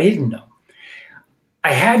lots of people I didn't know.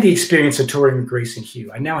 I had the experience of touring with Grayson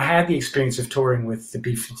Hugh. I now had the experience of touring with the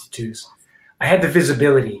B-52s. I had the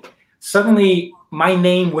visibility. Suddenly, my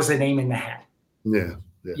name was a name in the hat. Yeah.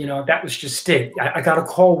 That was just it. I got a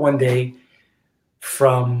call one day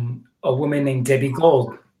from a woman named Debbie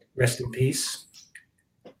Gold, rest in peace.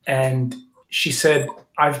 And she said,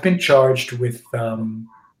 I've been charged with trying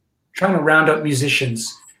to round up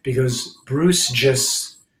musicians because Bruce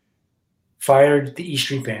just fired the E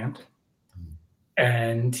Street Band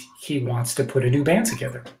and he wants to put a new band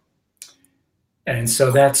together. And so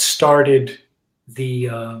that started the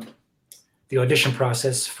audition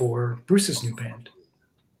process for Bruce's new band.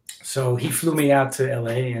 So he flew me out to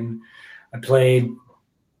LA and I played,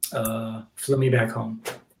 flew me back home.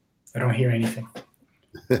 I don't hear anything.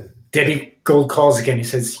 Debbie Gold calls again. He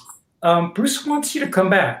says, Bruce wants you to come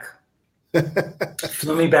back.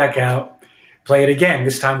 Flew me back out, play it again,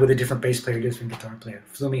 this time with a different bass player, different guitar player.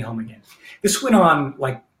 Flew me home again. This went on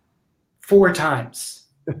like 4 times.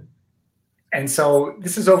 And so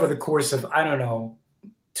this is over the course of,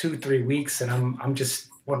 2-3 weeks. And I'm just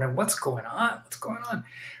wondering, what's going on?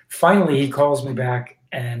 Finally, he calls me back.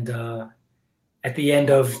 And at the end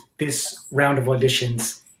of this round of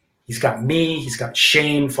auditions, he's got me, he's got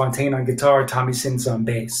Shane Fontaine on guitar, Tommy Sims on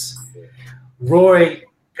bass. Roy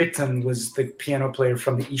Bitton was the piano player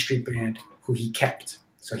from the E Street Band who he kept.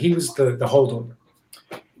 So he was the holdover.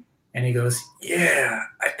 And he goes, "Yeah,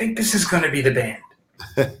 I think this is going to be the band."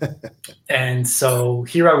 And so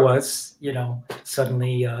here I was,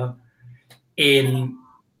 suddenly in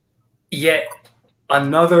yet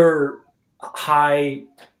another high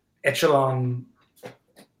echelon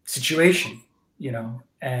situation,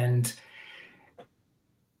 and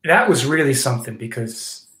that was really something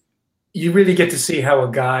because you really get to see how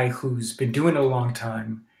a guy who's been doing it a long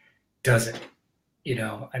time does it.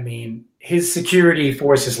 I mean, his security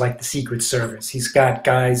force is like the Secret Service. He's got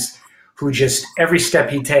guys who just every step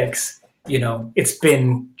he takes, it's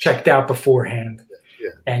been checked out beforehand.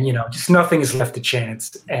 Yeah. And, just nothing is left to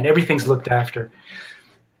chance and everything's looked after.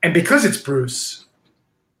 And because it's Bruce,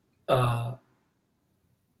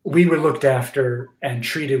 we were looked after and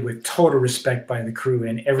treated with total respect by the crew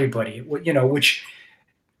and everybody, which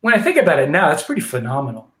when I think about it now, that's pretty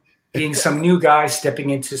phenomenal. Being some new guy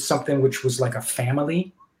stepping into something which was like a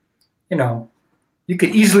family, you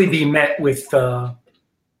could easily be met with, kind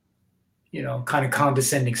of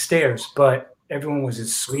condescending stares, but everyone was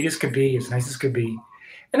as sweet as could be, as nice as could be.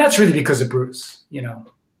 And that's really because of Bruce,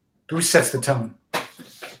 Bruce sets the tone.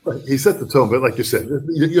 He set the tone, but like you said,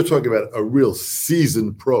 you're talking about a real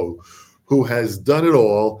seasoned pro who has done it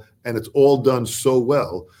all, and it's all done so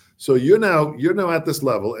well. So you're now at this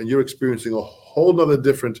level, and you're experiencing a whole nother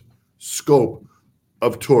different scope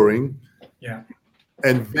of touring, yeah,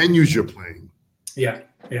 and venues you're playing, yeah,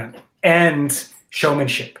 and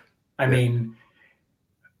showmanship. I mean,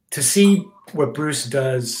 to see what Bruce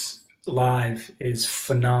does live is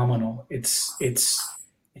phenomenal. It's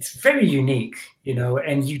very unique,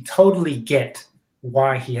 and you totally get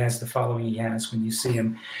why he has the following he has when you see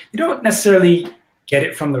him. You don't necessarily get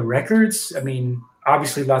it from the records. I mean,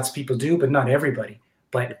 obviously lots of people do, but not everybody.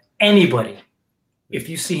 But anybody, if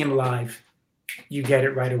you see him live, you get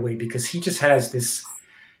it right away because he just has this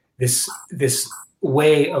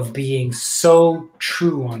way of being so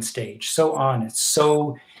true on stage, so honest,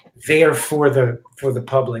 so there for the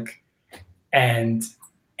public, and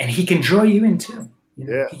he can draw you in too.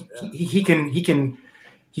 He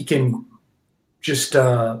can just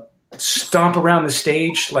stomp around the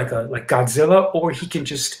stage like Godzilla, or he can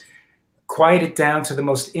just quiet it down to the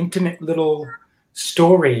most intimate little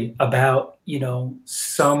story about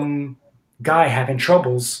some guy having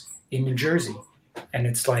troubles in New Jersey, and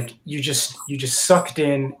it's like you just sucked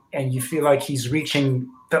in, and you feel like he's reaching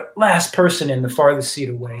the last person in the farthest seat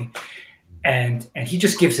away, and he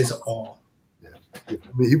just gives his all. I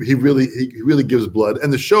mean, he really gives blood,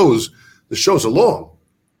 and the shows are long.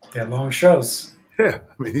 They're long shows. Yeah,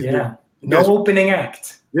 I mean, no opening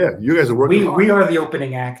act. Yeah, you guys are working hard. We are the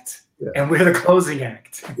opening act, and we're the closing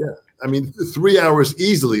act. Yeah, I mean, 3 hours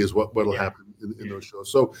easily is what'll happen in those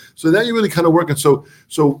shows. So now you're really kind of working. So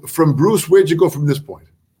from Bruce, where'd you go from this point?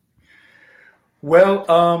 Well,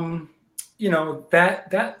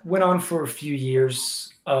 that went on for a few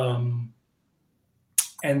years.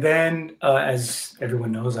 And then, as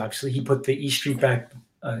everyone knows, obviously, he put the E Street Band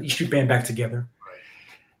back together. Right.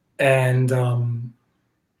 And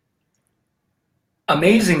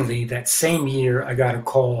amazingly, that same year, I got a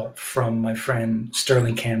call from my friend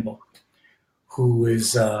Sterling Campbell, who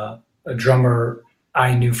is a drummer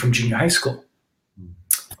I knew from junior high school.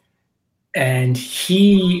 And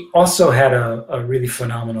he also had a really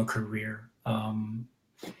phenomenal career.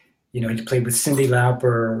 He played with Cyndi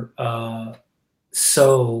Lauper,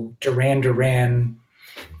 So Duran,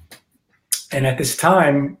 and at this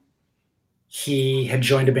time he had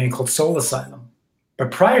joined a band called Soul Asylum,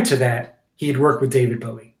 but prior to that he had worked with David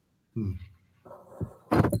Bowie. And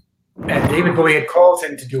David Bowie had called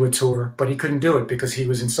him to do a tour, but he couldn't do it because he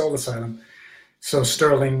was in Soul Asylum. So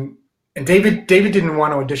Sterling and David didn't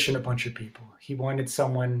want to audition a bunch of people. He wanted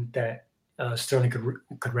someone that Sterling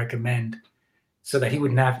could recommend, so that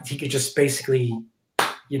he could just basically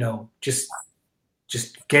just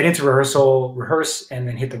get into rehearse, and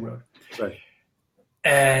then hit the road. Right.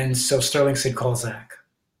 And so Sterling said, call Zach.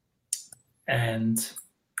 And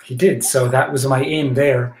he did. So that was my in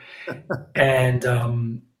there.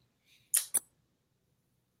 And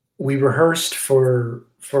we rehearsed for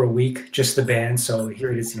a week, just the band. So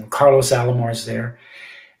here it is, Carlos Alomar's there.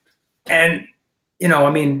 And,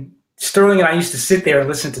 Sterling and I used to sit there and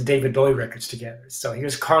listen to David Bowie records together. So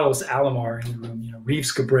here's Carlos Alomar in the room,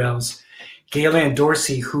 Reeves Gabrels, Gail-Ann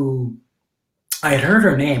Dorsey, who I had heard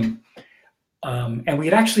her name, and we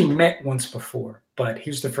had actually met once before, but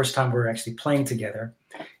here's the first time we were actually playing together,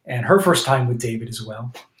 and her first time with David as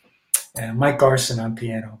well, and Mike Garson on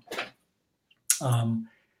piano.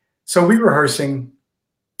 So we were rehearsing,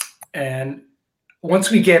 and once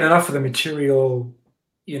we get enough of the material,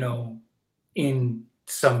 in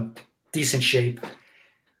some decent shape,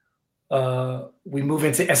 we move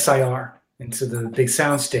into SIR, into the big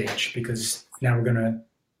sound stage, because now we're gonna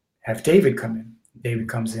have David come in. David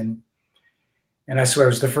comes in, and I swear it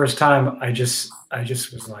was the first time I just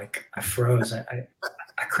was like, I froze. I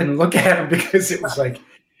couldn't look at him, because it was like,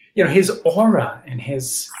 his aura and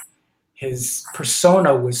his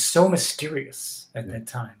persona was so mysterious at that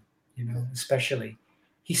time. Especially,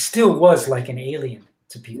 he still was like an alien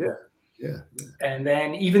to people. Yeah. And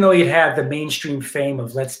then, even though he had the mainstream fame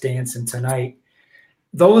of Let's Dance and Tonight,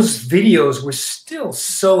 those videos were still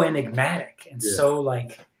so enigmatic and so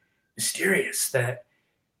like mysterious that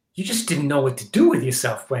you just didn't know what to do with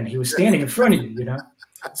yourself when he was standing in front of you.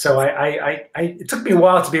 So it took me a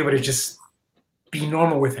while to be able to just be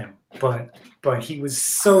normal with him, but he was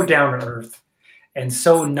so down to earth and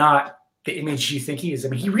so not the image you think he is. I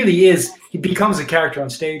mean, he really is. He becomes a character on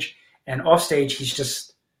stage, and off stage, he's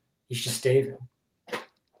just David.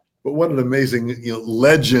 But what an amazing,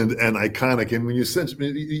 legend and iconic. And when you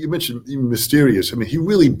mentioned mysterious, I mean, he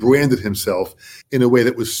really branded himself in a way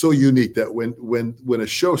that was so unique that when a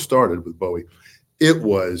show started with Bowie, it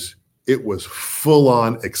was full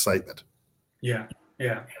on excitement. Yeah.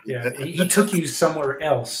 He took you somewhere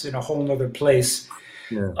else, in a whole nother place.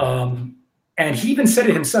 Yeah. And he even said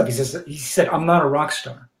it himself. He said, "I'm not a rock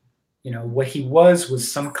star." What he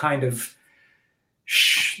was some kind of,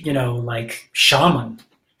 like shaman.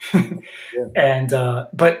 And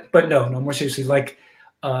but no, more seriously, like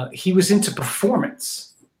he was into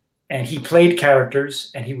performance, and he played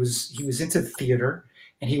characters, and he was into theater,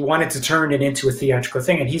 and he wanted to turn it into a theatrical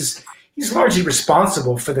thing. And he's largely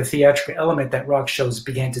responsible for the theatrical element that rock shows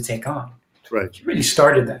began to take on. Right. He really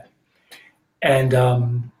started that. And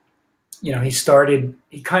he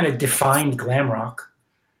kind of defined glam rock.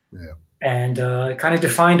 Yeah. And kind of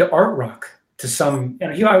defined art rock to some.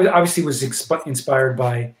 He obviously was inspired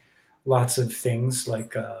by lots of things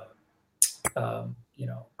like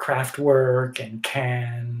Kraftwerk and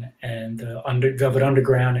Can and Velvet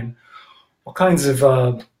Underground and all kinds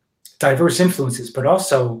of diverse influences, but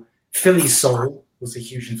also Philly soul was a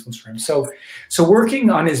huge influence for him. So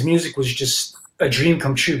working on his music was just a dream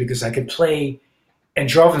come true, because I could play and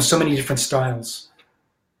draw from so many different styles,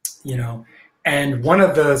 And one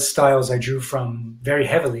of the styles I drew from very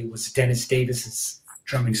heavily was Dennis Davis's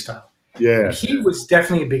drumming style. Yeah. And he was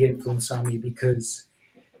definitely a big influence on me, because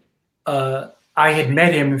I had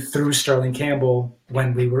met him through Sterling Campbell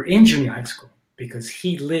when we were in junior high school, because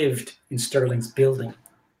he lived in Sterling's building.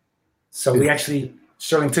 So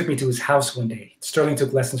Sterling took me to his house one day. Sterling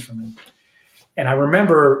took lessons from him. And I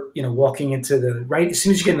remember, walking into as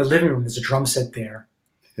soon as you get in the living room, there's a drum set there,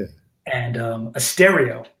 and a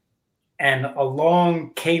stereo, and a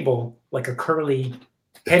long cable, like a curly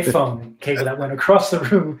headphone cable that went across the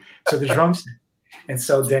room to the drum set. And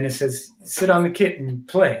so Dennis says, "Sit on the kit and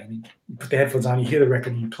play." And you put the headphones on, you hear the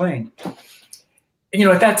record, and you're playing. And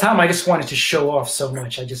at that time, I just wanted to show off so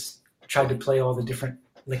much. I just tried to play all the different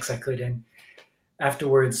licks I could. And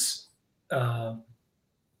afterwards, the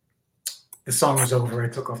song was over. I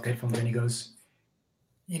took off the headphones, and he goes,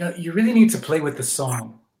 "You really need to play with the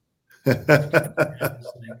song."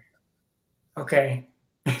 Okay.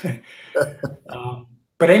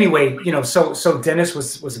 But anyway, so Dennis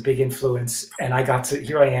was a big influence, and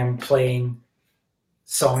here I am playing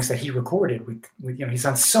songs that he recorded with he's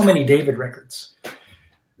on so many David records.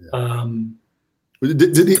 Yeah.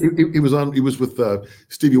 Did he was with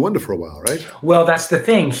Stevie Wonder for a while, right? Well, that's the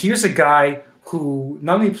thing. Here's a guy who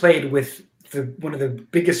not only played with one of the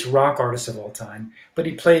biggest rock artists of all time, but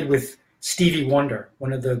he played with Stevie Wonder,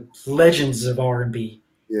 one of the legends of R&B.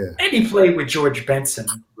 Yeah. And he played with George Benson.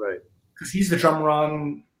 Right. Because he's the drummer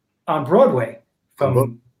on Broadway, if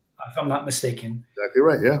I'm not mistaken. Exactly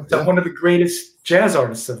right, yeah. So one of the greatest jazz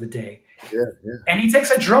artists of the day. Yeah. And he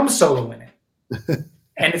takes a drum solo in it.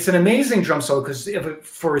 And it's an amazing drum solo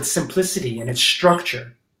for its simplicity and its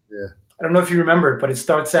structure. Yeah. I don't know if you remember it, but it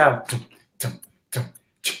starts out.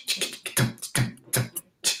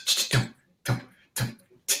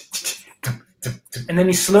 And then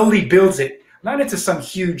he slowly builds it, not into some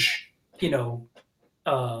huge,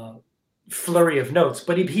 flurry of notes,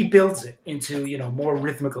 but he builds it into, more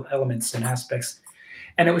rhythmical elements and aspects.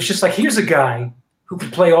 And it was just like, here's a guy who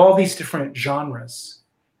could play all these different genres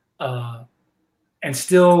and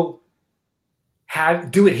still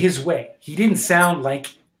do it his way. He didn't sound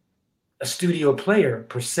like a studio player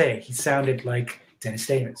per se. He sounded like Dennis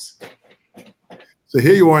Davis. So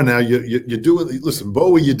here you are now. You're doing. Listen,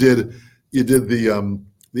 Bowie. You did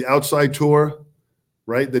the Outside tour,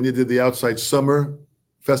 right? Then you did the Outside Summer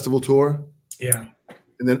Festival tour. Yeah.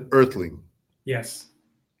 And then Earthling. Yes.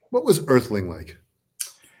 What was Earthling like?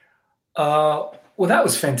 Well, that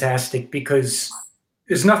was fantastic because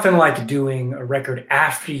there's nothing like doing a record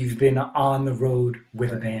after you've been on the road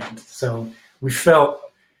with a band. So we felt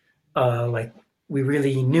like we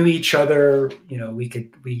really knew each other. You know, we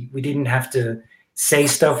didn't have to say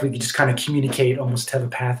stuff. We could just kind of communicate almost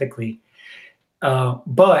telepathically.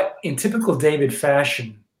 But in typical David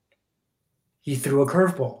fashion, he threw a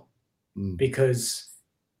curveball because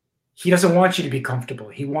he doesn't want you to be comfortable.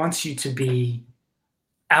 He wants you to be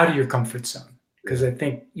out of your comfort zone. Because I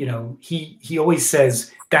think, you know, he always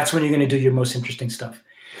says that's when you're going to do your most interesting stuff.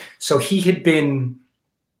 So he had been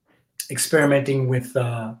experimenting with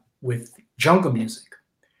jungle music,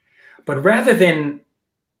 but rather than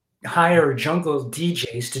hire jungle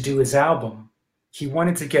DJs to do his album, he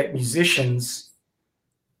wanted to get musicians,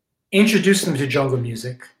 introduce them to jungle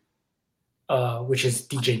music, which is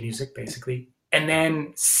DJ music basically, and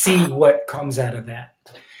then see what comes out of that.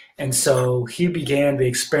 And so he began the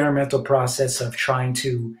experimental process of trying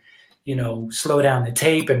to, you know, slow down the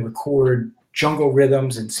tape and record jungle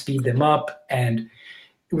rhythms and speed them up. And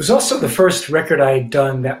it was also the first record I had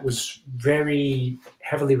done that was very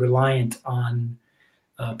heavily reliant on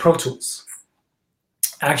Pro Tools.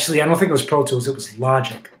 Actually, I don't think it was Pro Tools, it was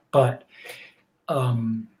Logic, but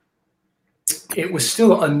it was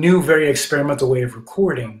still a new, very experimental way of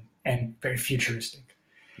recording and very futuristic.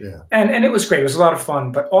 Yeah. And it was great. It was a lot of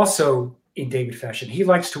fun, but also in David fashion, he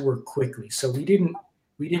likes to work quickly. So we didn't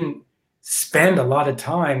spend a lot of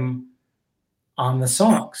time on the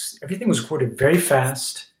songs. Everything was recorded very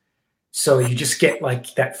fast. So you just get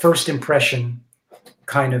like that first impression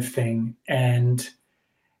kind of thing. And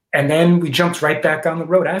then we jumped right back on the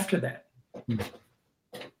road after that.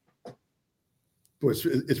 Boy,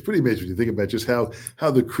 it's pretty amazing when you think about just how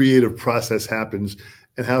the creative process happens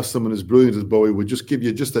and how someone as brilliant as Bowie would just give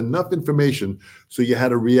you just enough information so you had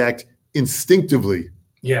to react instinctively.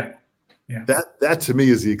 Yeah. That to me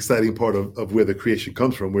is the exciting part of where the creation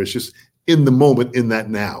comes from, where it's just in the moment, in that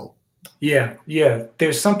now. Yeah.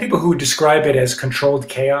 There's some people who describe it as controlled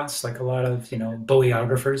chaos, like a lot of, you know,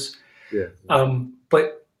 Bowieographers. Yeah.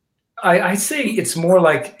 But I say it's more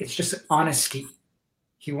like it's just honesty.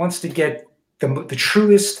 He wants to get the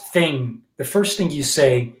truest thing, the first thing you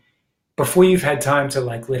say before you've had time to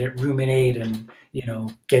like let it ruminate and, you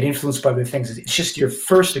know, get influenced by other things. It's just your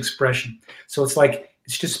first expression. So it's like,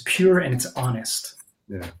 it's just pure and it's honest.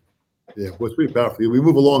 Yeah. Well, it's pretty powerful. We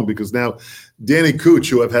move along because now Danny Cooch,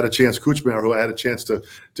 who I had a chance to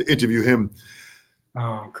interview him.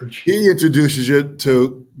 Oh, Cooch. He introduces you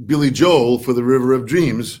to Billy Joel for The River of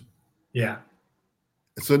Dreams. Yeah.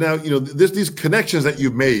 So now, you know, there's these connections that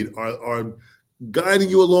you've made are guiding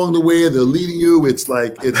you along the way. They're leading you. It's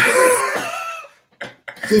like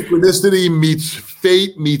synchronicity meets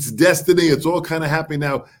fate meets destiny. It's all kind of happening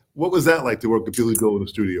now. What was that like to work with Billy Joel in the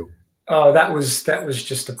studio? Oh, that was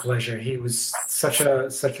just a pleasure. He was such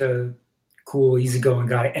a cool, easygoing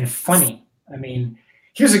guy and funny. I mean,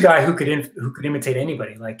 here's a guy who could imitate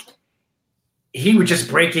anybody. Like, he would just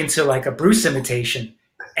break into like a Bruce imitation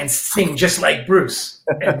and sing just like Bruce,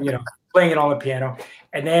 and, you know, playing it on the piano.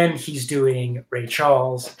 And then he's doing Ray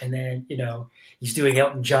Charles, and then, you know, he's doing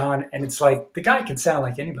Elton John, and it's like the guy can sound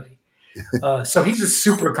like anybody. So he's a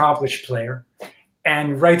super accomplished player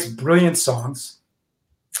and writes brilliant songs.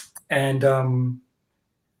 And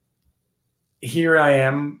here I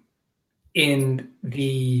am in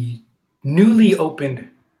the newly opened,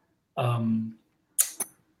 what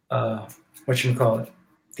you call it,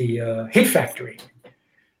 the Hit Factory.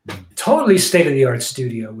 Totally state-of-the-art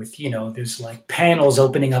studio with, you know, there's like panels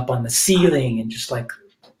opening up on the ceiling and just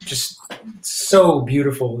so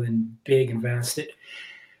beautiful and big and vast.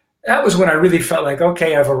 That was when I really felt like,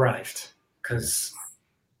 okay, I've arrived. Because,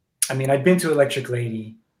 I mean, I'd been to Electric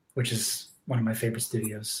Lady, which is one of my favorite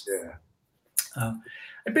studios. Yeah.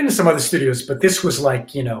 I've been to some other studios, but this was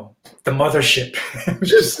like, you know, the mothership.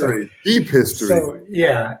 History, deep history. So,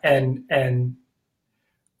 yeah, and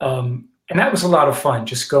that was a lot of fun,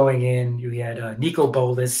 just going in. You had Nico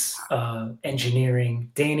Bolas engineering,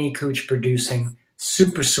 Danny Cooch producing,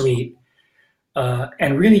 super sweet,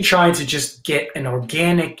 and really trying to just get an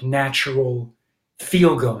organic, natural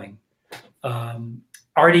feel going.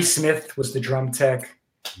 Artie Smith was the drum tech,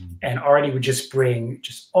 and Artie would just bring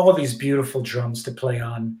just all these beautiful drums to play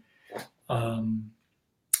on.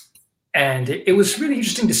 And it was really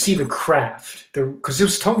interesting to see the craft, because it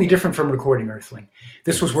was totally different from recording Earthling.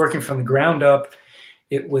 This was working from the ground up.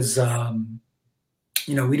 It was,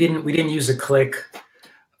 you know, we didn't use a click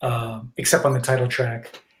except on the title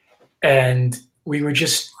track, and we were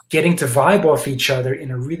just getting to vibe off each other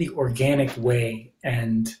in a really organic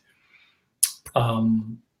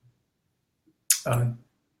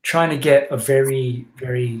trying to get a very,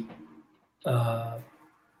 very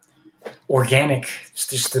organic, it's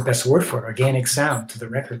just the best word for it, organic sound to the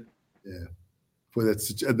record. Yeah. Boy,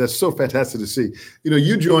 that's so fantastic to see.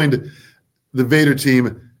 You joined the Vater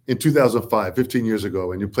team in 2005, 15 years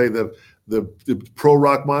ago, and you played the pro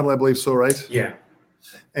rock model, I believe so, right? Yeah.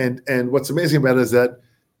 And what's amazing about it is that,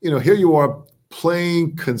 here you are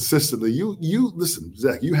playing consistently. You listen,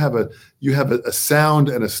 Zach, you have a sound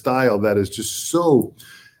and a style that is just so,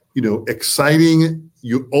 exciting.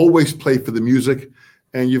 You always play for the music,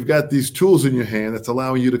 and you've got these tools in your hand that's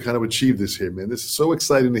allowing you to kind of achieve this here, man. This is so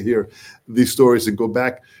exciting to hear these stories and go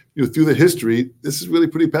back, through the history. This is really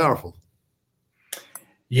pretty powerful.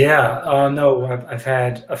 Yeah, no, I've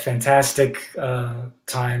had a fantastic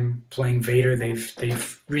time playing Vater.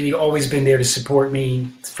 They've really always been there to support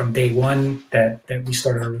me from day one that we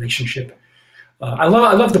started our relationship. I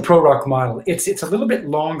love the pro rock model. It's a little bit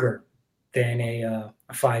longer than a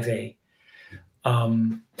 5A.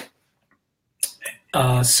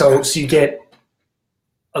 So you get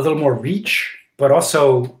a little more reach, but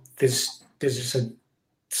also there's just a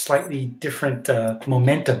slightly different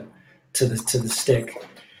momentum to the stick.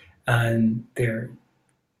 And they're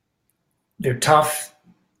tough,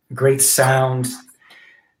 great sound.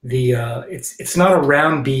 It's not a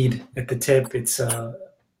round bead at the tip; it's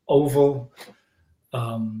oval.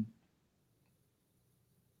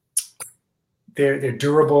 They're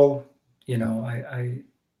durable.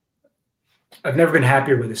 I've never been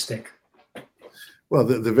happier with a stick. Well,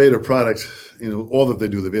 the Vater product, all that they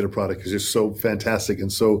do, the Vater product is just so fantastic and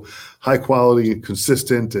so high quality and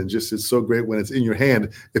consistent, and just it's so great when it's in your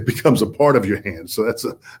hand, it becomes a part of your hand. So that's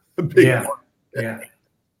a big part. Yeah.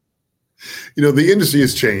 The industry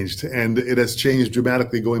has changed, and it has changed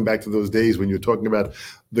dramatically going back to those days when you're talking about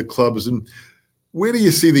the clubs. And where do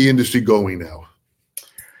you see the industry going now?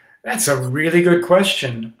 That's a really good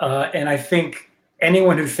question. And I think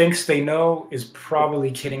anyone who thinks they know is probably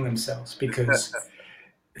kidding themselves, because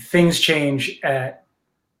things change at,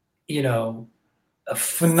 a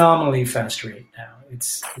phenomenally fast rate now.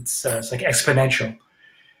 It's like exponential.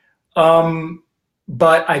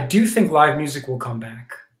 But I do think live music will come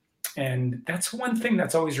back. And that's one thing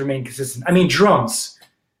that's always remained consistent. I mean, drums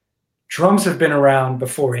have been around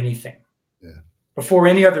before anything. Yeah. Before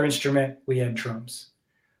any other instrument, we had drums.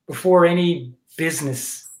 Before any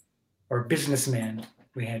business or businessman,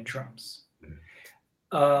 we had drums.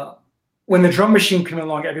 When the drum machine came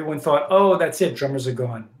along, everyone thought, oh, that's it, drummers are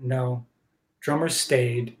gone. No, drummers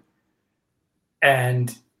stayed.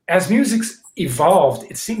 And as music's evolved,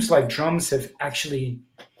 it seems like drums have actually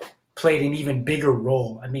played an even bigger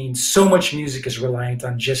role. I mean, so much music is reliant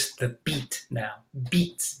on just the beat now.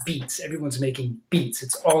 Beats. Everyone's making beats.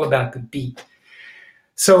 It's all about the beat.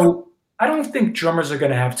 So I don't think drummers are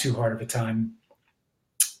going to have too hard of a time.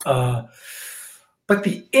 But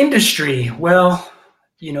the industry, well,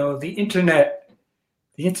 the internet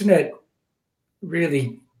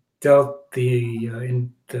really dealt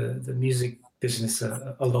the music business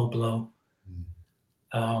a low blow.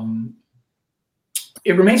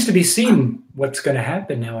 It remains to be seen what's going to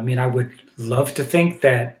happen now. I mean, I would love to think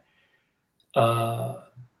that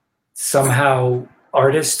somehow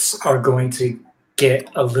artists are going to get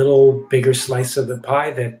a little bigger slice of the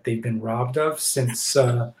pie that they've been robbed of since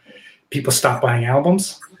people stopped buying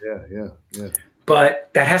albums. Yeah. But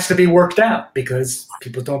that has to be worked out because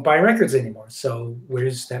people don't buy records anymore. So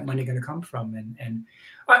where's that money going to come from? And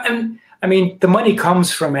I mean, the money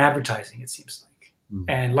comes from advertising, it seems like,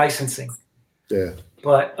 and licensing. Yeah.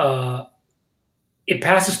 But it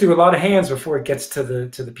passes through a lot of hands before it gets to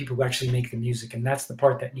the people who actually make the music, and that's the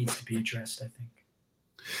part that needs to be addressed, I think.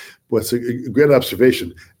 Well, it's a great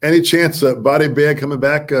observation. Any chance Body Bag coming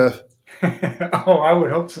back? Oh, I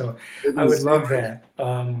would hope so. I would love that.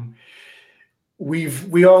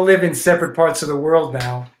 We all live in separate parts of the world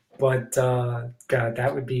now, but God,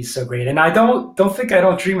 that would be so great. And I don't think I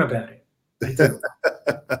don't dream about it. I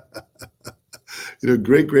do.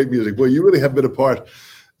 Great music. Well, you really have been a part,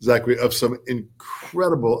 Zachary, of some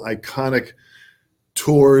incredible, iconic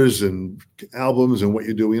tours and albums and what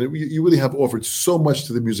you're doing. You really have offered so much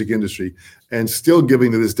to the music industry and still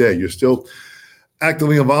giving to this day. You're still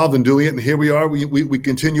actively involved in doing it, and here we are. We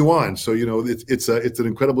continue on. So it's an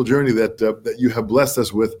incredible journey that you have blessed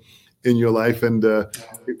us with in your life, and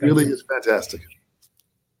it really is fantastic.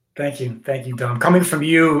 Thank you, Dom. Coming from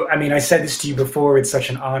you, I mean, I said this to you before. It's such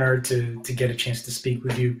an honor to get a chance to speak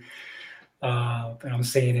with you, and I'm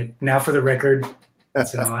saying it now for the record.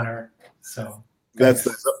 It's an honor. So that's.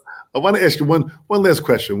 I want to ask you one last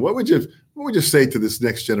question. What would you say to this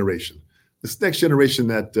next generation? This next generation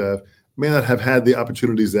that may not have had the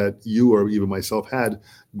opportunities that you or even myself had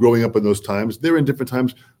growing up in those times. They're in different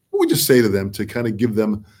times. What would you say to them to kind of give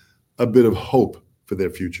them a bit of hope for their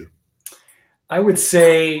future? I would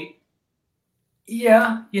say,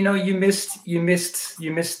 yeah, you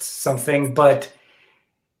missed something, but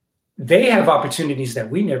they have opportunities that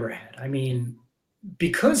we never had. I mean,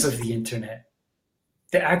 because of the internet,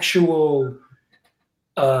 the actual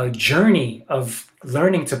journey of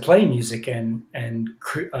learning to play music and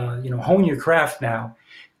hone your craft now,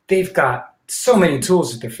 they've got so many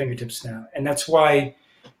tools at their fingertips now, and that's why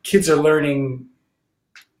kids are learning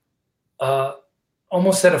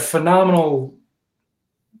almost at a phenomenal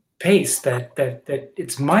pace that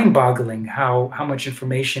it's mind-boggling how much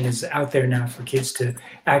information is out there now for kids to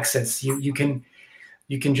access. You can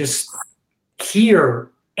just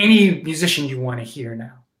hear any musician you want to hear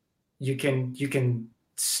now. You can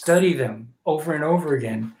study them over and over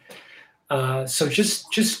again. So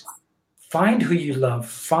just find who you love,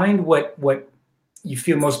 find what you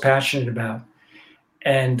feel most passionate about,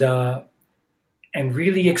 and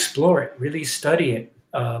really explore it, really study it.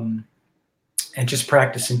 And just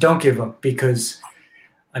practice and don't give up, because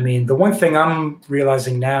I mean, the one thing I'm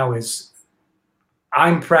realizing now is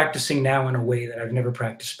I'm practicing now in a way that I've never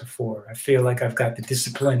practiced before. I feel like I've got the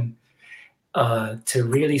discipline to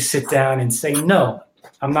really sit down and say, no,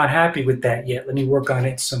 I'm not happy with that yet. Let me work on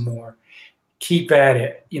it some more. Keep at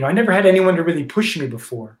it. I never had anyone to really push me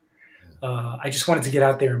before. I just wanted to get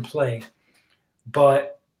out there and play.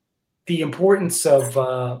 But the importance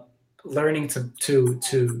of learning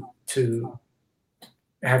to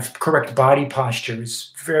have correct body posture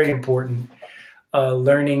is very important.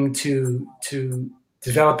 Learning to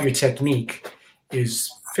develop your technique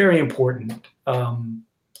is very important.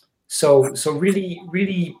 So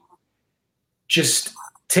really just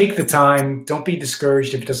take the time. Don't be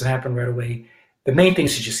discouraged if it doesn't happen right away. The main thing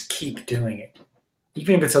is to just keep doing it.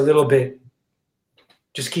 Even if it's a little bit,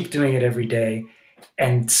 just keep doing it every day,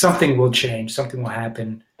 and something will change, something will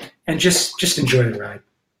happen, and just enjoy the ride.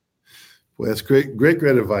 Well, that's great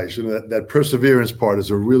advice. That perseverance part is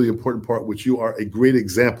a really important part, which you are a great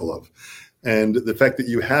example of. And the fact that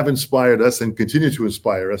you have inspired us and continue to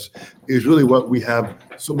inspire us is really what we have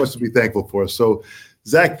so much to be thankful for. So,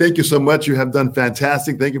 Zach, thank you so much. You have done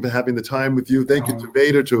fantastic. Thank you for having the time with you. Thank you to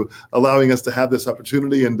Vader to allowing us to have this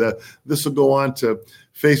opportunity. And this will go on to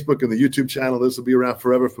Facebook and the YouTube channel. This will be around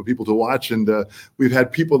forever for people to watch. And we've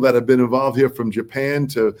had people that have been involved here from Japan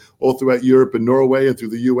to all throughout Europe and Norway and through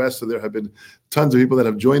the US. So there have been tons of people that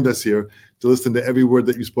have joined us here to listen to every word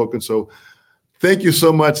that you've spoken. So thank you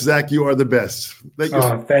so much, Zach. You are the best. Thank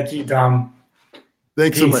you, Dom.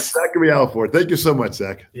 Thanks so much. Zachary Alford. Thank you so much,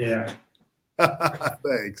 Zach. Yeah.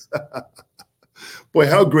 Thanks. Boy,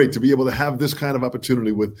 how great to be able to have this kind of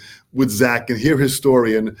opportunity with Zach and hear his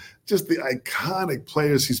story and just the iconic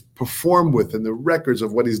players he's performed with and the records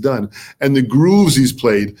of what he's done and the grooves he's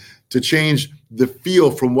played to change the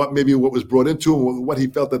feel from what was brought into him and what he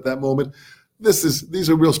felt at that moment.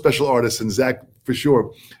 These are real special artists, and Zach for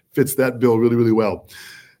sure fits that bill really, really well.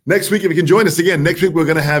 Next week, if you can join us again, next week we're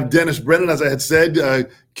going to have Dennis Brennan, as I had said,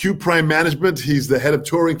 Q Prime Management. He's the head of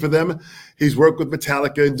touring for them. He's worked with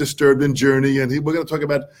Metallica and Disturbed and Journey, and we're going to talk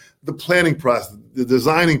about the planning process, the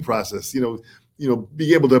designing process.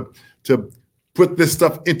 Being able to put this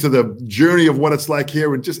stuff into the journey of what it's like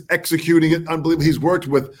here and just executing it. Unbelievable. He's worked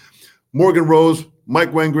with Morgan Rose,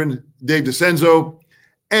 Mike Wengren, Dave DiCenzo,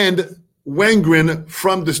 and Wengren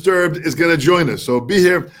from Disturbed is going to join us. So be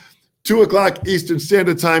here. 2:00 Eastern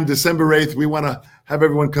Standard Time, December 8th. We want to have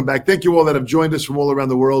everyone come back. Thank you all that have joined us from all around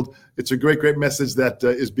the world. It's a great, great message that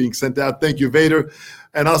is being sent out. Thank you, Vader.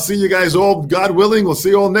 And I'll see you guys all, God willing. We'll see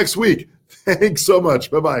you all next week. Thanks so much.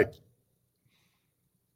 Bye-bye.